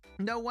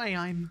 No way,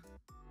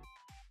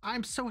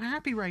 I'm so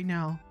happy right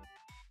now.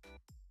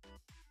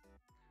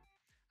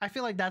 I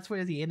feel like that's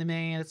where the anime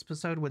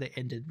episode would have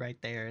ended right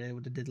there. It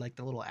would have did like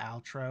the little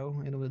outro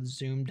and it would have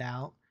zoomed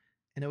out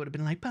and it would have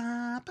been like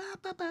ba ba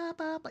ba ba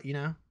ba, but you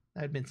know,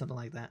 that would have been something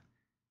like that.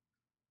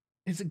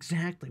 It's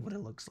exactly what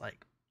it looks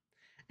like.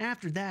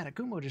 After that,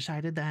 Akuma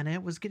decided that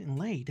it was getting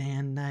late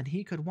and that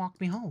he could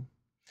walk me home.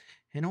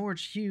 An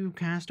orange hue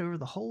cast over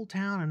the whole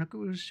town and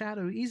Akuma's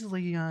shadow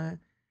easily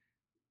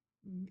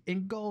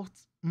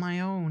engulfed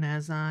my own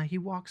as he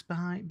walks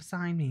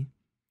beside me.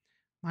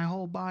 My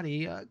whole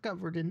body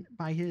covered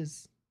by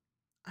his.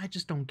 I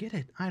just don't get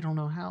it. I don't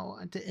know how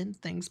to end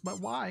things, but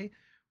why?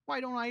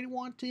 Why don't I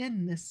want to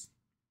end this?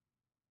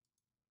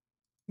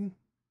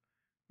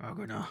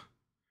 Akahana,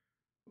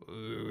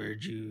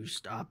 where'd you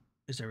stop?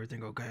 Is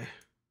everything okay?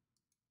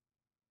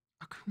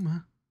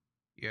 Akuma?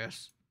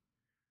 Yes?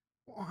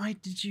 Why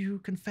did you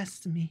confess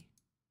to me?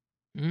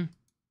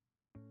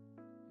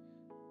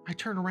 I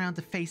turn around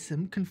to face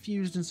him,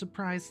 confused and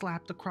surprise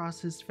slapped across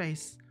his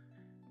face.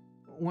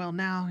 Well,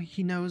 now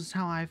he knows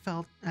how I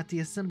felt at the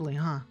assembly,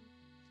 huh?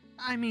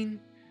 I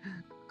mean,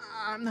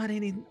 I'm not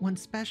anyone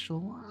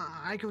special.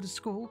 I go to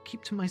school,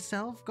 keep to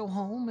myself, go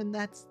home, and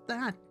that's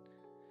that.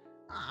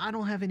 I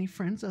don't have any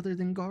friends other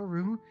than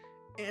Garu,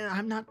 And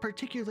I'm not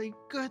particularly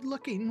good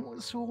looking,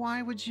 so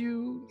why would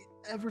you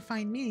ever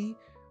find me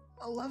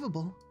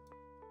lovable?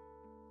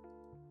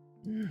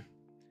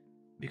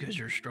 Because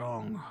you're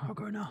strong,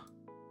 Akahana.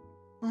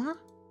 Huh?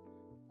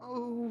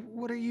 Oh,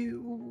 what do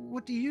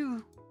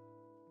you?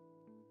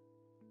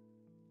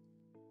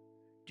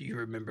 Do you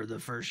remember the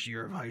first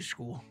year of high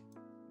school?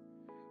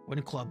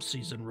 When club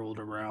season rolled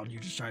around, you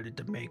decided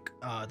to make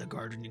the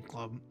gardening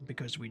club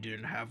because we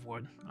didn't have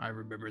one. I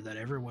remember that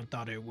everyone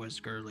thought it was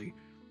girly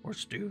or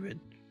stupid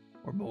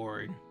or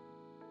boring,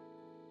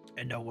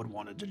 and no one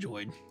wanted to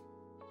join.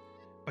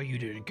 But you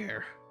didn't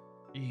care.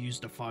 You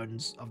used the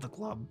funds of the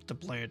club to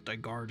plant a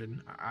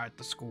garden at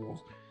the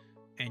school,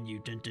 and you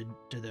tended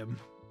to them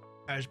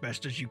as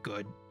best as you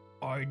could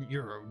on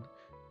your own.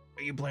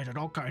 You planted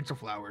all kinds of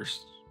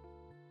flowers,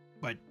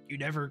 but you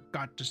never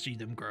got to see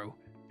them grow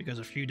because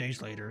a few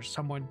days later,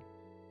 someone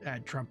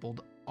had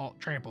trampled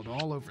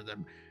all over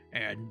them,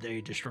 and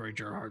they destroyed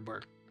your hard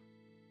work.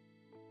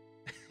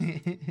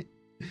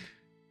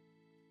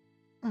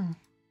 Oh,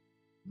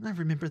 I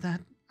remember that.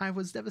 I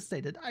was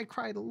devastated. I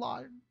cried a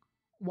lot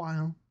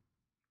while.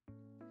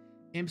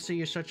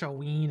 MC is such a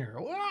wiener.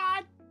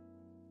 What?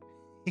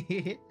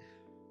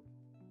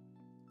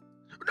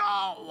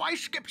 No, I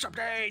skipped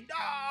something.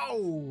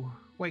 No.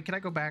 Wait, can I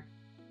go back?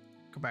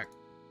 Go back.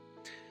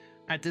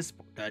 At this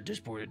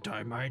point in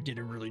time, I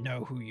didn't really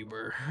know who you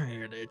were,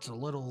 and it's a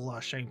little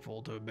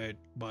shameful to admit,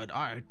 but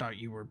I thought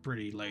you were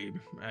pretty lame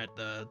at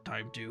the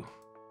time too.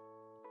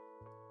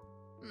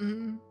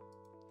 Mm-hmm.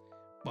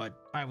 But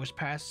I was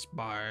passing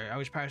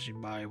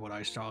by when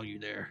I saw you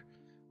there,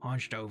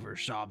 hunched over,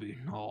 sobbing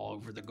all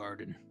over the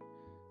garden.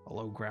 A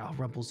low growl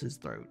rumples his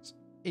throat,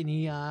 and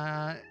he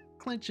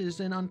clenches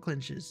and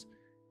unclenches.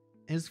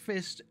 His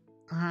fist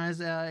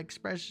has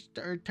expressed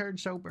or turned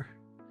sober.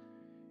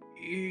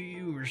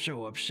 You were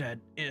so upset,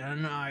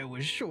 and I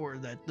was sure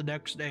that the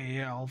next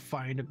day I'll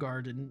find a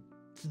garden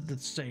to the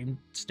same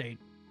state,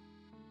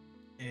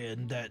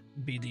 and that'd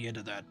be the end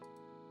of that.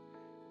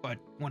 But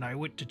when I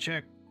went to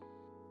check,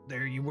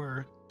 there you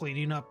were,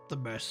 cleaning up the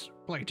mess,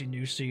 planting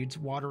new seeds,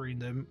 watering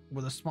them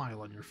with a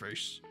smile on your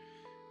face.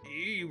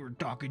 You were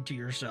talking to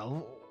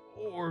yourself,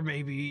 or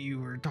maybe you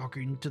were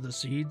talking to the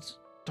seeds,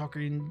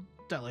 telling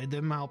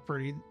them how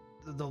pretty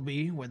they'll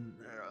be when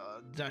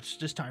that's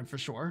just time for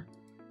sure.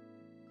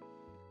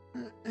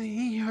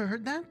 He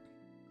heard that?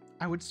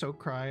 I would so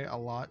cry a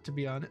lot, to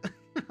be honest.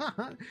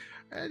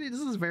 This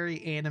is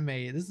very anime.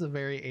 This is a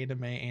very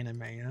anime,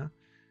 you know?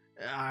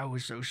 I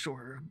was so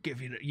sure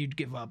you'd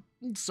give up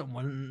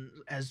someone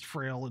as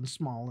frail and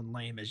small and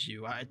lame as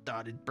you. I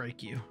thought it'd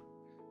break you.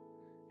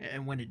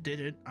 And when it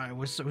didn't, I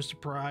was so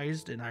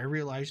surprised, and I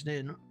realized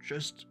then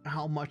just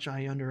how much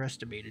I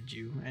underestimated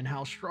you and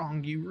how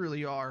strong you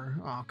really are,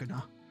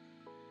 Akahana.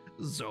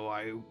 So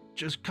I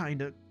just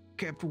kind of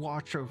kept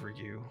watch over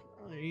you.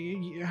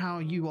 How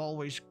you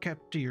always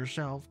kept to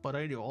yourself, but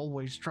I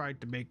always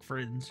tried to make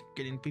friends,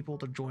 getting people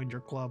to join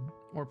your club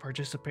or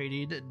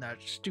participating in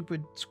that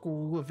stupid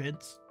school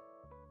events.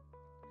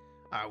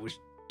 I was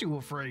too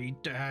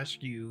afraid to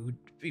ask you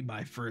to be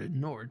my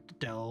friend or to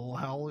tell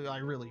how I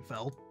really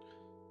felt.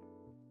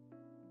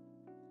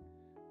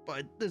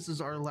 But this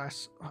is our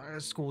last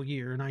school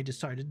year, and I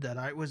decided that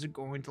I wasn't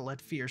going to let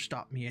fear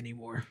stop me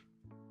anymore.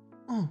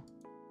 Oh.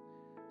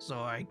 So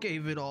I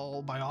gave it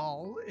all my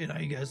all, and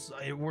I guess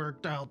it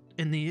worked out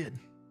in the end.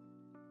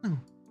 Oh.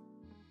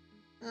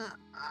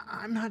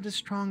 I'm not as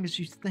strong as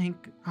you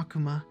think,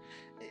 Akuma.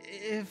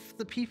 If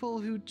the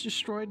people who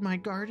destroyed my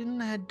garden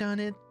had done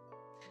it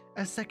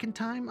a second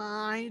time,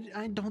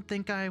 I don't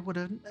think I would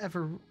have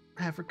ever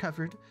have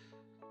recovered.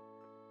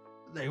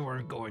 They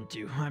weren't going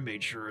to. I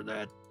made sure of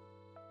that.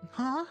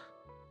 Huh?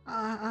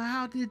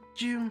 How did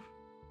you...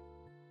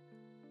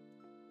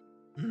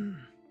 Hmm?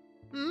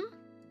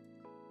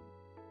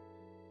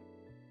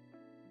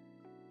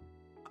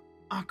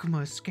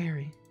 Akuma is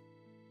scary.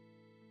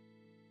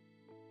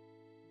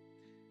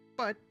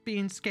 But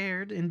being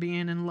scared and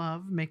being in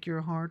love make your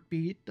heart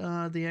beat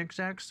the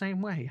exact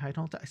same way.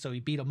 So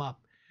he beat him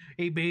up.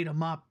 He beat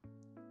him up.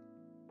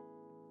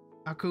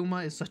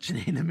 Akuma is such an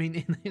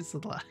enemy. It's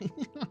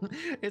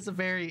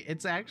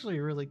actually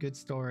a really good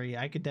story.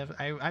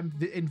 I'm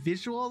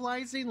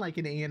visualizing like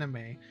an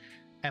anime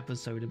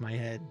episode in my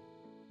head.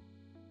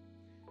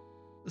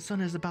 The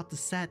sun is about to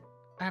set.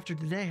 After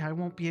today, I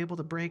won't be able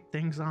to break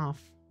things off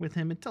with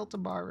him until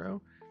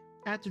tomorrow.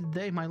 After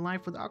today, my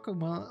life with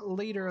Akuma,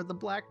 leader of the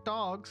Black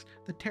Dogs,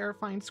 the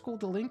terrifying school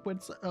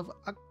delinquents of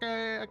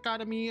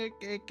Academy,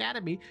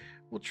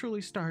 will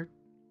truly start.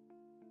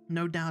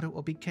 No doubt it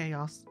will be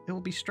chaos. It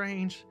will be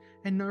strange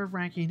and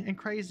nerve-wracking and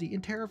crazy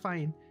and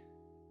terrifying.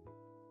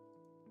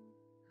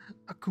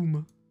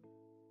 Akuma.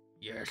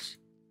 Yes.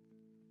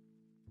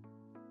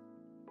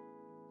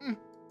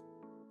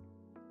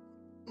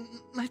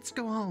 Let's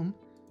go home.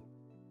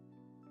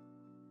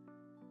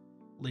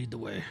 Lead the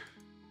way.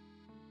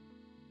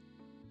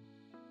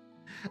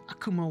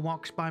 Akuma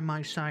walks by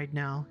my side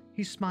now.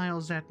 He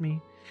smiles at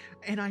me,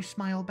 and I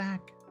smile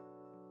back.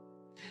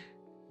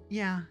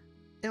 Yeah,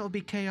 it'll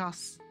be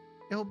chaos.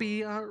 It'll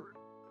be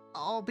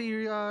I'll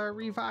be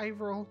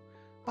revival,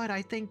 but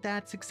I think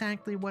that's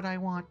exactly what I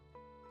want.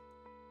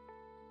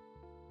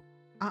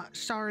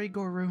 Sorry,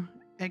 Guru.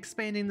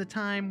 Expanding the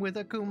time with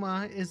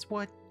Akuma is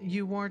what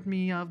you warned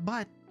me of,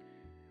 but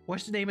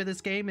what's the name of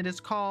this game? It is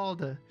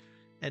called...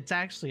 It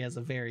actually has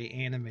a very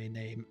anime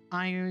name.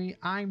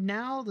 I'm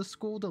now the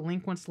school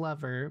delinquent's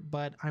lover,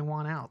 but I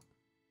want out.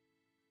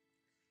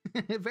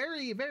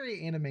 Very,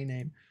 very anime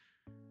name.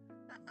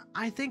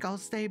 I think I'll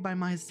stay by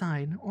my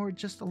side, or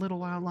just a little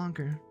while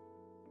longer.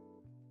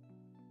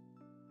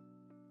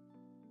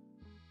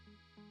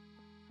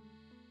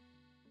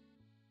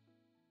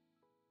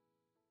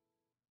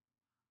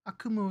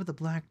 Akuma of the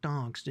Black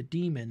Dogs, the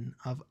demon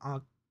of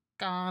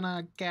Akahana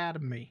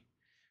Academy.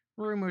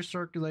 Rumors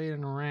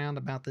circulating around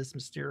about this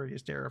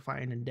mysterious,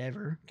 terrifying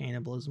endeavor,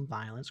 cannibalism,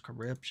 violence,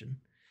 corruption.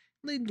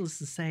 Needless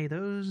to say,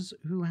 those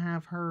who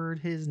have heard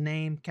his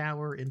name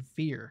cower in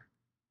fear.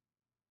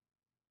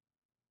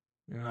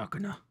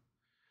 Akahana,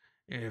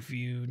 if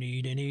you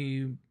need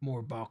any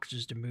more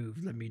boxes to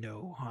move, let me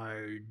know.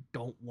 I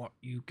don't want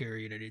you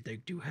carrying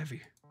anything too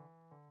heavy.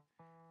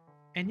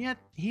 And yet,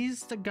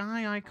 he's the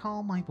guy I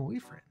call my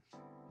boyfriend.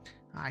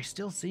 I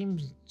still seem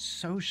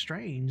so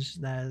strange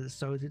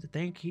so to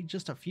think he's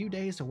just a few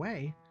days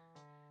away.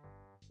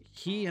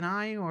 He and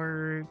I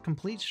were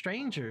complete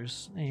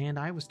strangers, and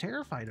I was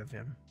terrified of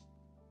him.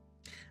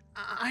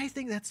 I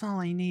think that's all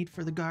I need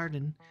for the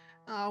garden.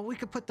 We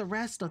could put the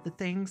rest of the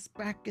things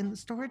back in the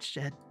storage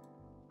shed.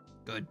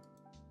 Good.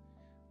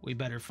 We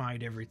better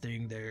find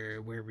everything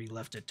there where we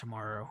left it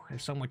tomorrow.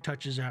 If someone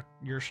touches out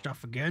your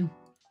stuff again,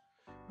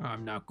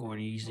 I'm not going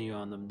easy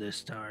on them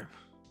this time.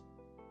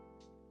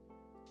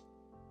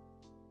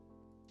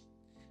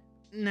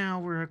 Now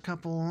we're a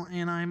couple,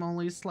 and I'm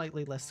only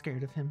slightly less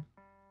scared of him.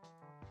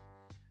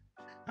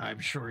 I'm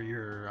sure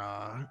you're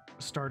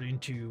starting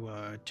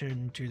to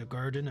tend to the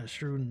garden as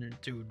soon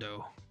too,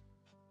 though.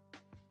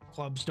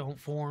 Clubs don't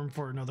form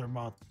for another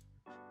month.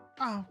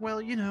 Oh,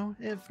 well, you know,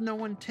 if no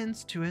one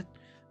tends to it,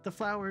 the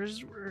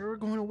flowers are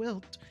going to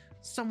wilt.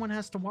 Someone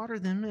has to water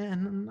them,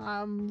 and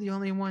I'm the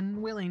only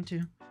one willing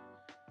to.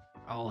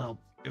 I'll help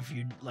if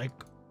you'd like.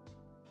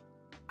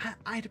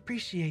 I'd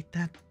appreciate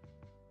that.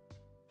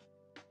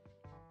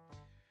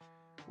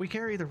 We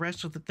carry the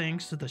rest of the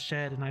things to the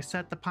shed, and I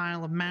set the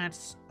pile of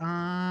mats,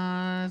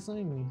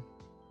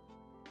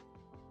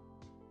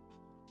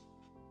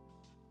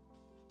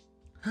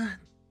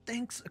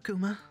 Thanks,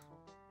 Akuma.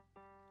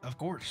 Of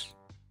course.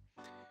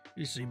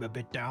 You seem a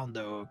bit down,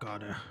 though,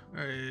 Akahana.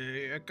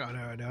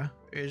 Akahana,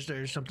 is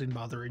there something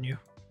bothering you?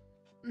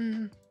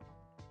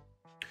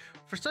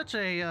 For such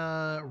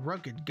a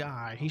rugged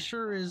guy, he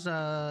sure is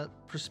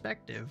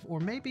perspective, or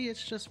maybe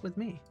it's just with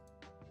me.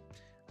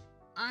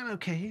 I'm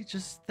okay,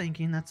 just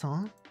thinking, that's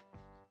all.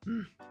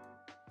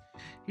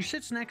 He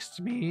sits next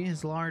to me,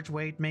 his large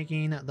weight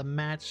making the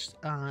match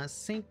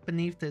sink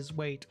beneath his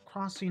weight,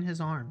 crossing his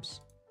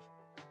arms.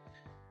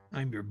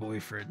 I'm your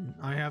boyfriend.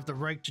 I have the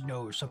right to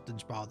know if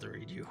something's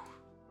bothering you.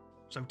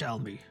 So tell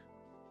me.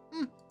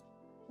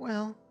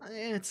 Well,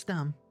 it's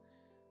dumb.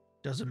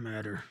 Doesn't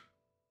matter.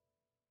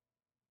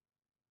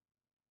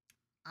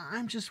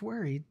 I'm just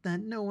worried that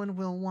no one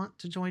will want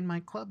to join my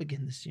club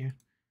again this year.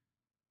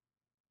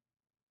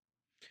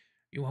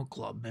 You want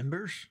club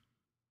members?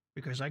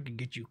 Because I can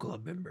get you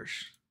club members.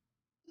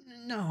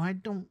 No, I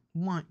don't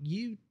want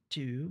you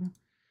to.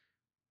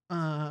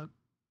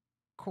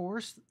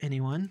 Course,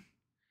 anyone.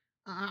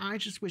 I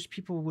just wish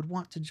people would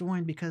want to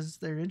join because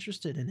they're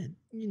interested in it.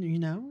 You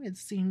know, it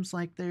seems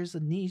like there's a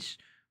niche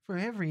for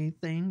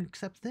everything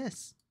except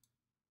this.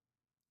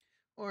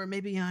 Or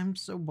maybe I'm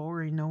so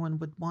boring no one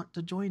would want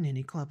to join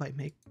any club I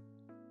make.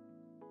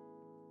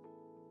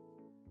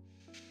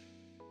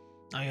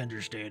 I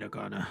understand,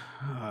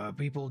 Akahana.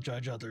 People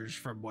judge others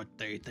from what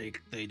they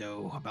think they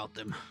know about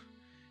them.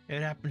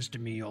 It happens to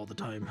me all the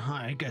time.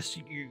 I guess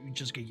you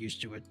just get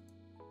used to it.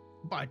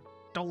 But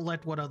don't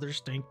let what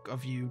others think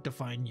of you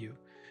define you.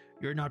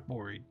 You're not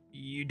boring.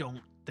 You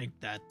don't think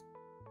that.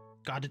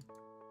 Got it?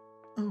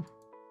 Oh.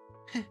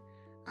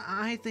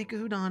 I think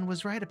Udon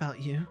was right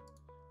about you.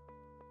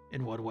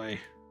 In what way?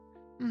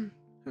 Who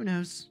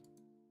knows?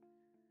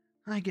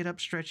 I get up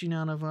stretching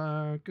out of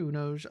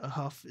Kuno's a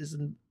huff is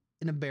an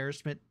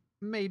embarrassment.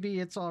 Maybe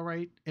it's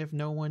alright if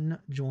no one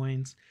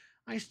joins.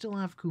 I still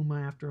have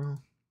Kuma after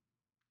all.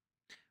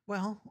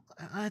 Well,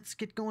 let's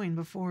get going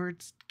before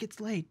it gets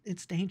late.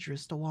 It's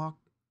dangerous to walk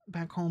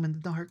back home in the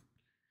dark.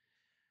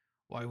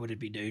 Why would it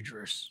be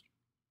dangerous?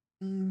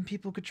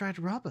 People could try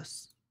to rob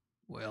us.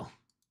 Well,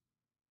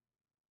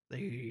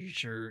 they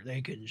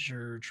can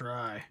sure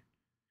try.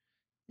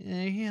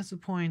 Yeah, he has a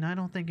point. I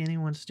don't think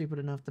anyone's stupid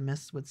enough to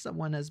mess with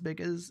someone as big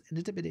as and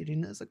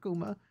intimidating as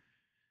Akuma.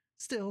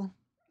 Still,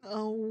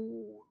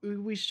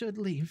 we should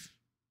leave.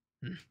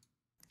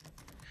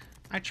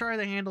 I try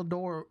the handle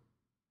door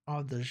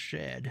of the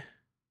shed,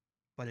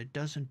 but it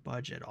doesn't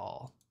budge at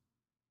all.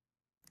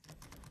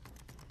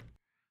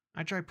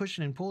 I try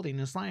pushing and pulling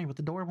and sliding, but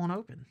the door won't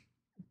open.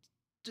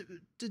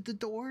 Did the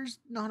doors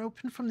not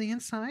open from the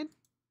inside?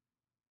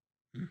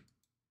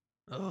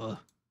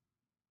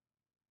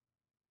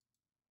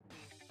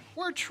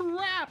 We're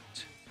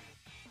trapped!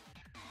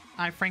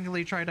 I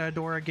frankly tried a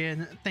door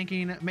again,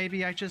 thinking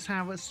maybe I just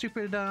have a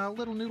stupid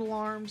little noodle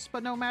arms,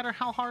 but no matter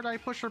how hard I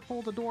push or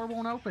pull, the door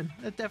won't open.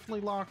 It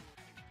definitely locked.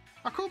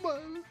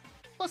 Akuma,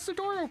 what's the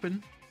door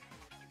open?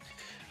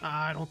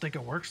 I don't think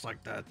it works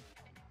like that.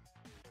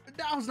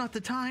 Now's not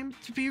the time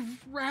to be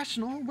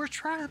rational. We're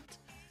trapped.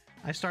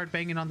 I start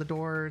banging on the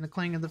door and the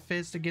clang of the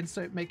fist against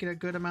it, making a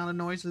good amount of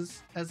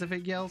noises as if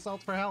it yells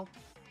out for help.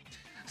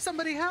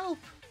 Somebody help!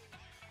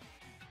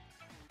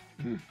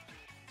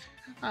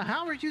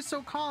 How are you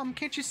so calm?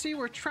 Can't you see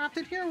we're trapped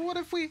in here? What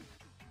if we...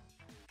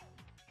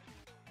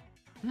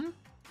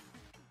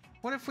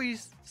 What if we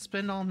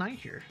spend all night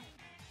here?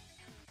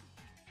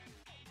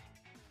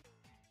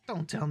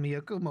 Don't tell me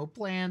Akumo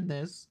planned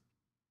this.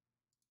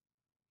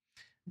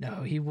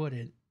 No, he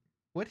wouldn't.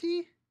 Would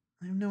he?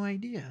 I have no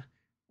idea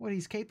what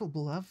he's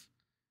capable of.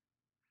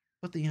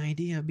 But the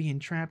idea of being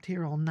trapped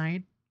here all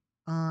night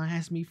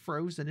has me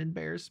frozen in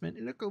embarrassment,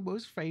 and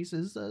Akumo's face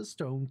is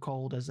stone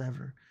cold as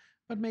ever.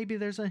 But maybe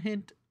there's a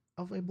hint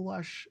of a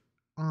blush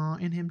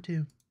in him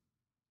too.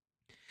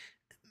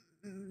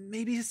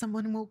 Maybe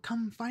someone will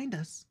come find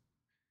us.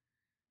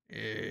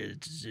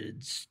 It's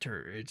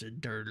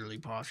entirely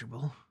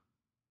possible.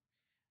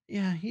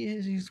 Yeah,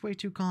 he's way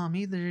too calm.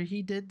 Either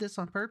he did this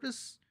on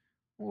purpose,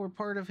 or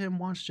part of him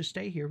wants to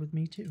stay here with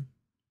me too.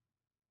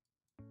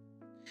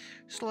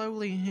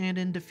 Slowly and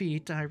in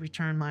defeat, I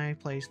return my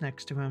place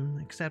next to him,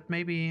 except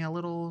maybe a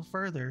little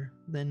further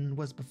than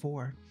was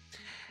before.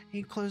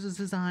 He closes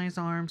his eyes,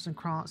 arms and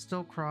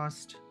still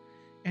crossed,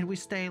 and we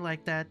stay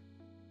like that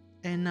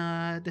in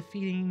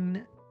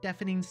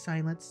deafening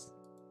silence.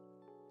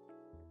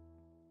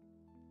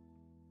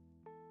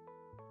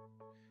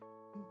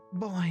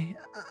 Boy,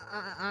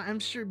 I'm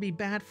sure it'd be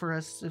bad for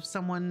us if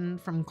someone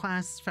from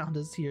class found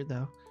us here,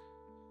 though.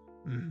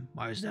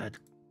 Why is that?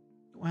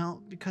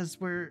 Well, because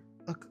we're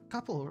a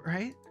couple,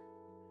 right?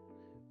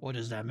 What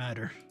does that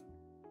matter?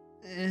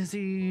 Is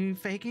he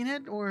faking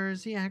it, or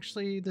is he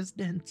actually this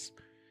dense?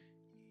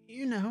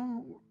 You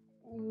know,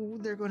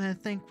 they're gonna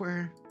think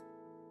we're...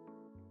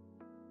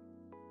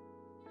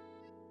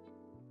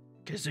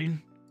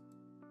 Kissing?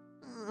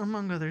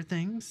 Among other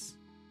things.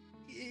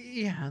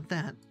 Yeah,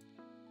 that.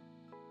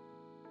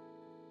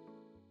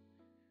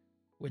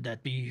 Would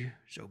that be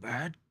so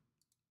bad?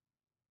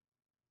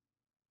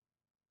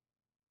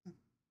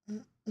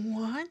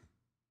 What?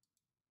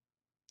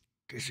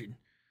 Kissing.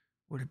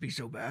 Would it be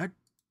so bad?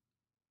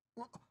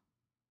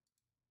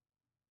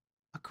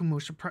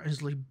 Akumo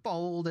surprisingly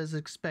bold as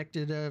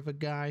expected of a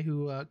guy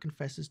who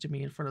confesses to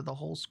me in front of the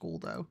whole school,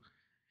 though.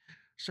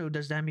 So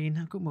does that mean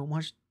Akumo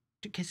wants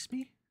to kiss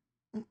me?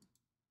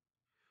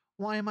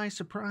 Why am I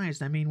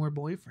surprised? I mean, we're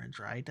boyfriends,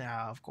 right?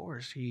 Of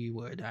course he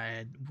would.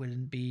 It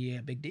wouldn't be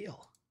a big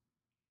deal.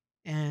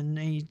 And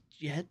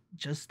yet,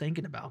 just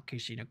thinking about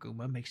kissing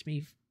Akuma makes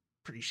me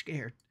pretty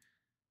scared.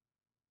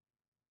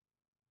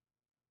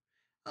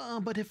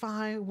 But if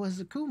I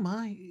was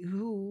Akuma,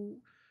 who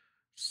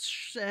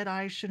said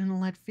I shouldn't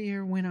let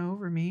fear win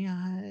over me,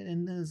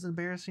 and as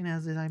embarrassing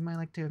as I might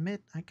like to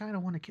admit, I kind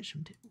of want to kiss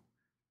him too.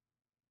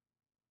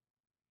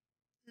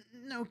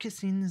 No,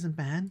 kissing isn't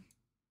bad.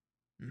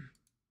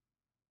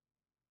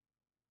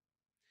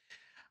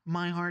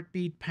 My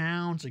heartbeat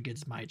pounds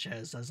against my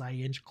chest as I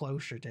inch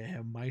closer to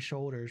him, my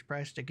shoulders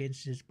pressed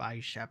against his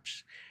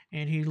biceps,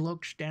 and he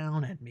looks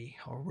down at me,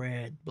 a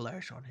red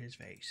blush on his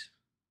face.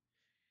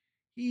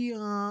 He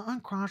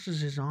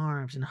uncrosses his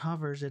arms and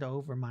hovers it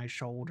over my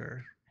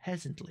shoulder,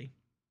 hesitantly.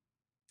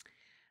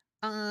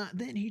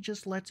 Then he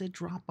just lets it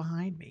drop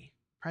behind me,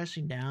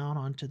 pressing down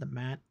onto the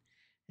mat.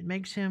 It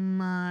makes him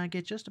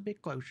get just a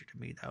bit closer to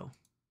me, though.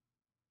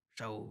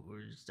 So,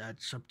 is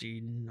that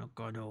something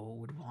Akano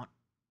would want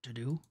to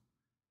do?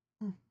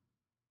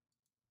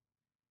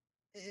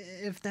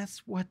 If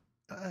that's what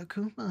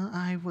Akuma,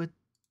 I would...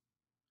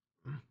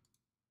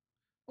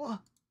 What?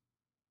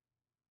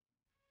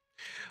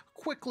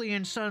 Quickly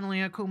and suddenly,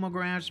 Akuma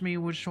grabs me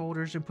with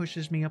shoulders and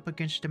pushes me up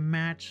against the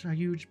mat. A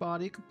huge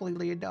body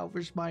completely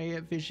envelopes my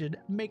vision,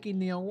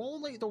 making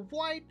only the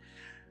white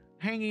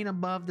hanging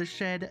above the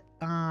shed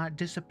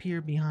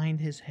disappear behind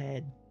his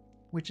head,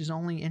 which is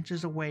only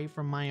inches away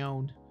from my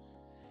own.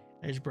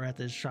 His breath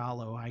is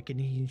shallow. I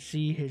can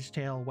see his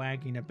tail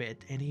wagging a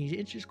bit, and he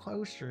inches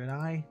closer, and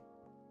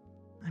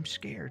I'm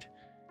scared.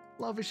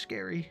 Love is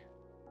scary.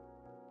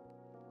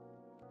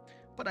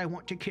 But I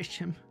want to kiss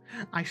him.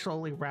 I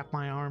slowly wrap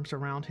my arms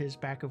around his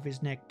back of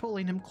his neck,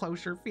 pulling him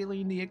closer,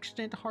 feeling the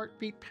extent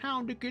heartbeat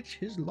pound against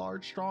his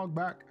large, strong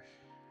back.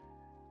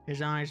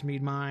 His eyes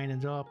meet mine,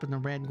 and up in the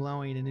red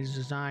glowing in his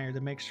desire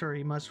to make sure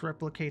he must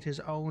replicate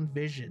his own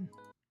vision.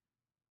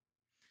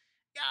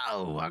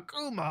 Yo,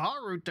 Akuma,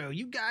 Haruto,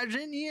 you guys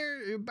in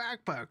here? Your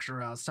backpacks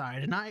are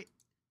outside, and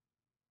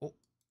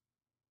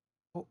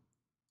Oh,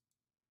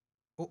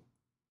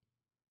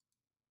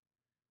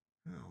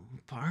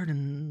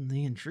 pardon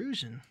the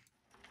intrusion.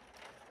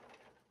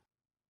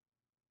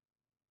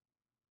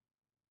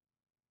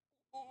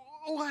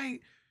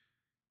 Wait!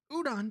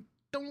 Udon,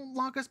 don't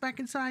lock us back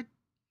inside.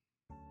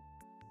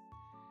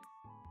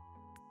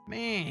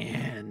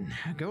 Man,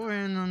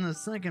 going on the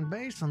second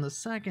base on the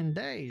second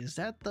day. Is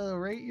that the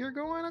rate you're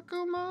going,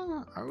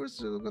 Akuma? I was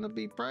gonna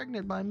be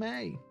pregnant by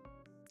May.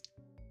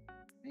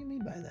 What do you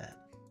mean by that?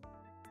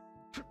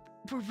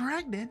 We're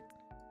pregnant?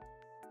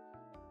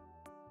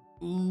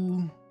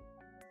 Ooh.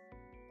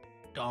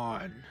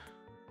 Darn.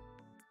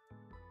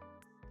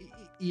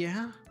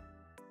 Yeah?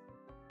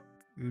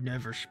 You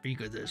never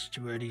speak of this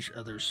to any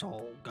other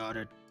soul, got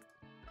it?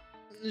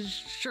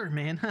 Sure,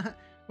 man.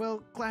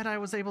 Well, glad I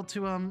was able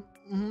to,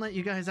 let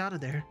you guys out of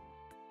there.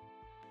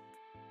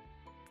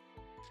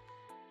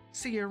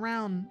 See you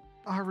around,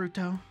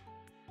 Haruto.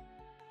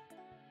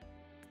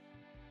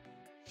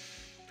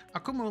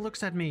 Akumo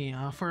looks at me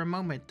for a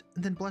moment,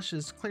 and then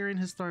blushes, clearing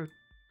his throat.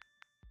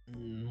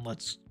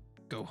 Let's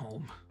go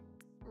home.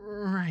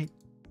 Right.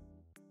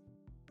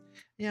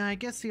 Yeah, I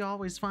guess he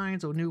always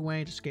finds a new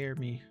way to scare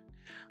me.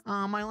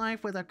 My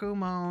life with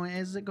Akumo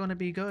isn't going to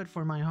be good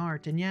for my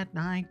heart, and yet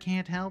I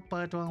can't help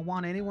but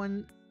want any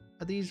one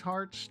of these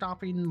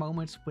heart-stopping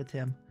moments with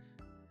him.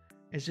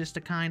 It's just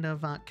the kind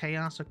of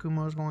chaos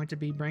Akumo is going to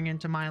be bringing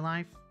to my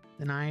life,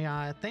 then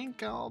I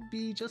think I'll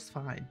be just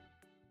fine.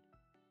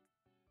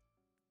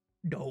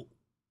 No.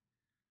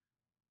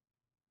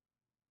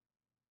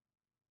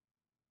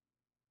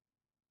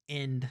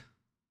 End.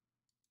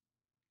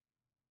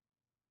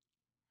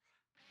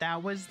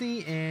 That was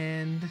the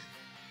end.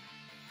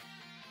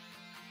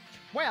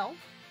 Well,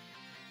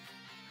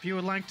 if you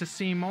would like to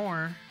see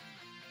more,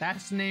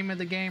 that's the name of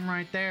the game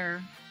right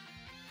there.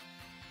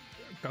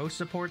 Go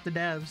support the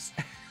devs.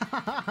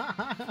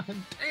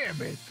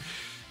 Damn it.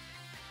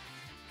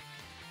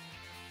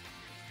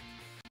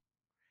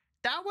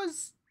 That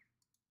was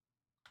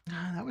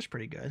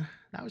pretty good.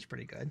 That was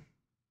pretty good.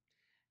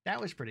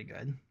 That was pretty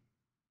good.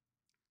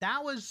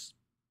 That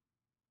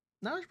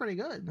was pretty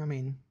good. I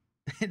mean,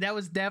 that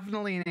was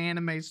definitely an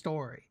anime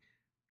story.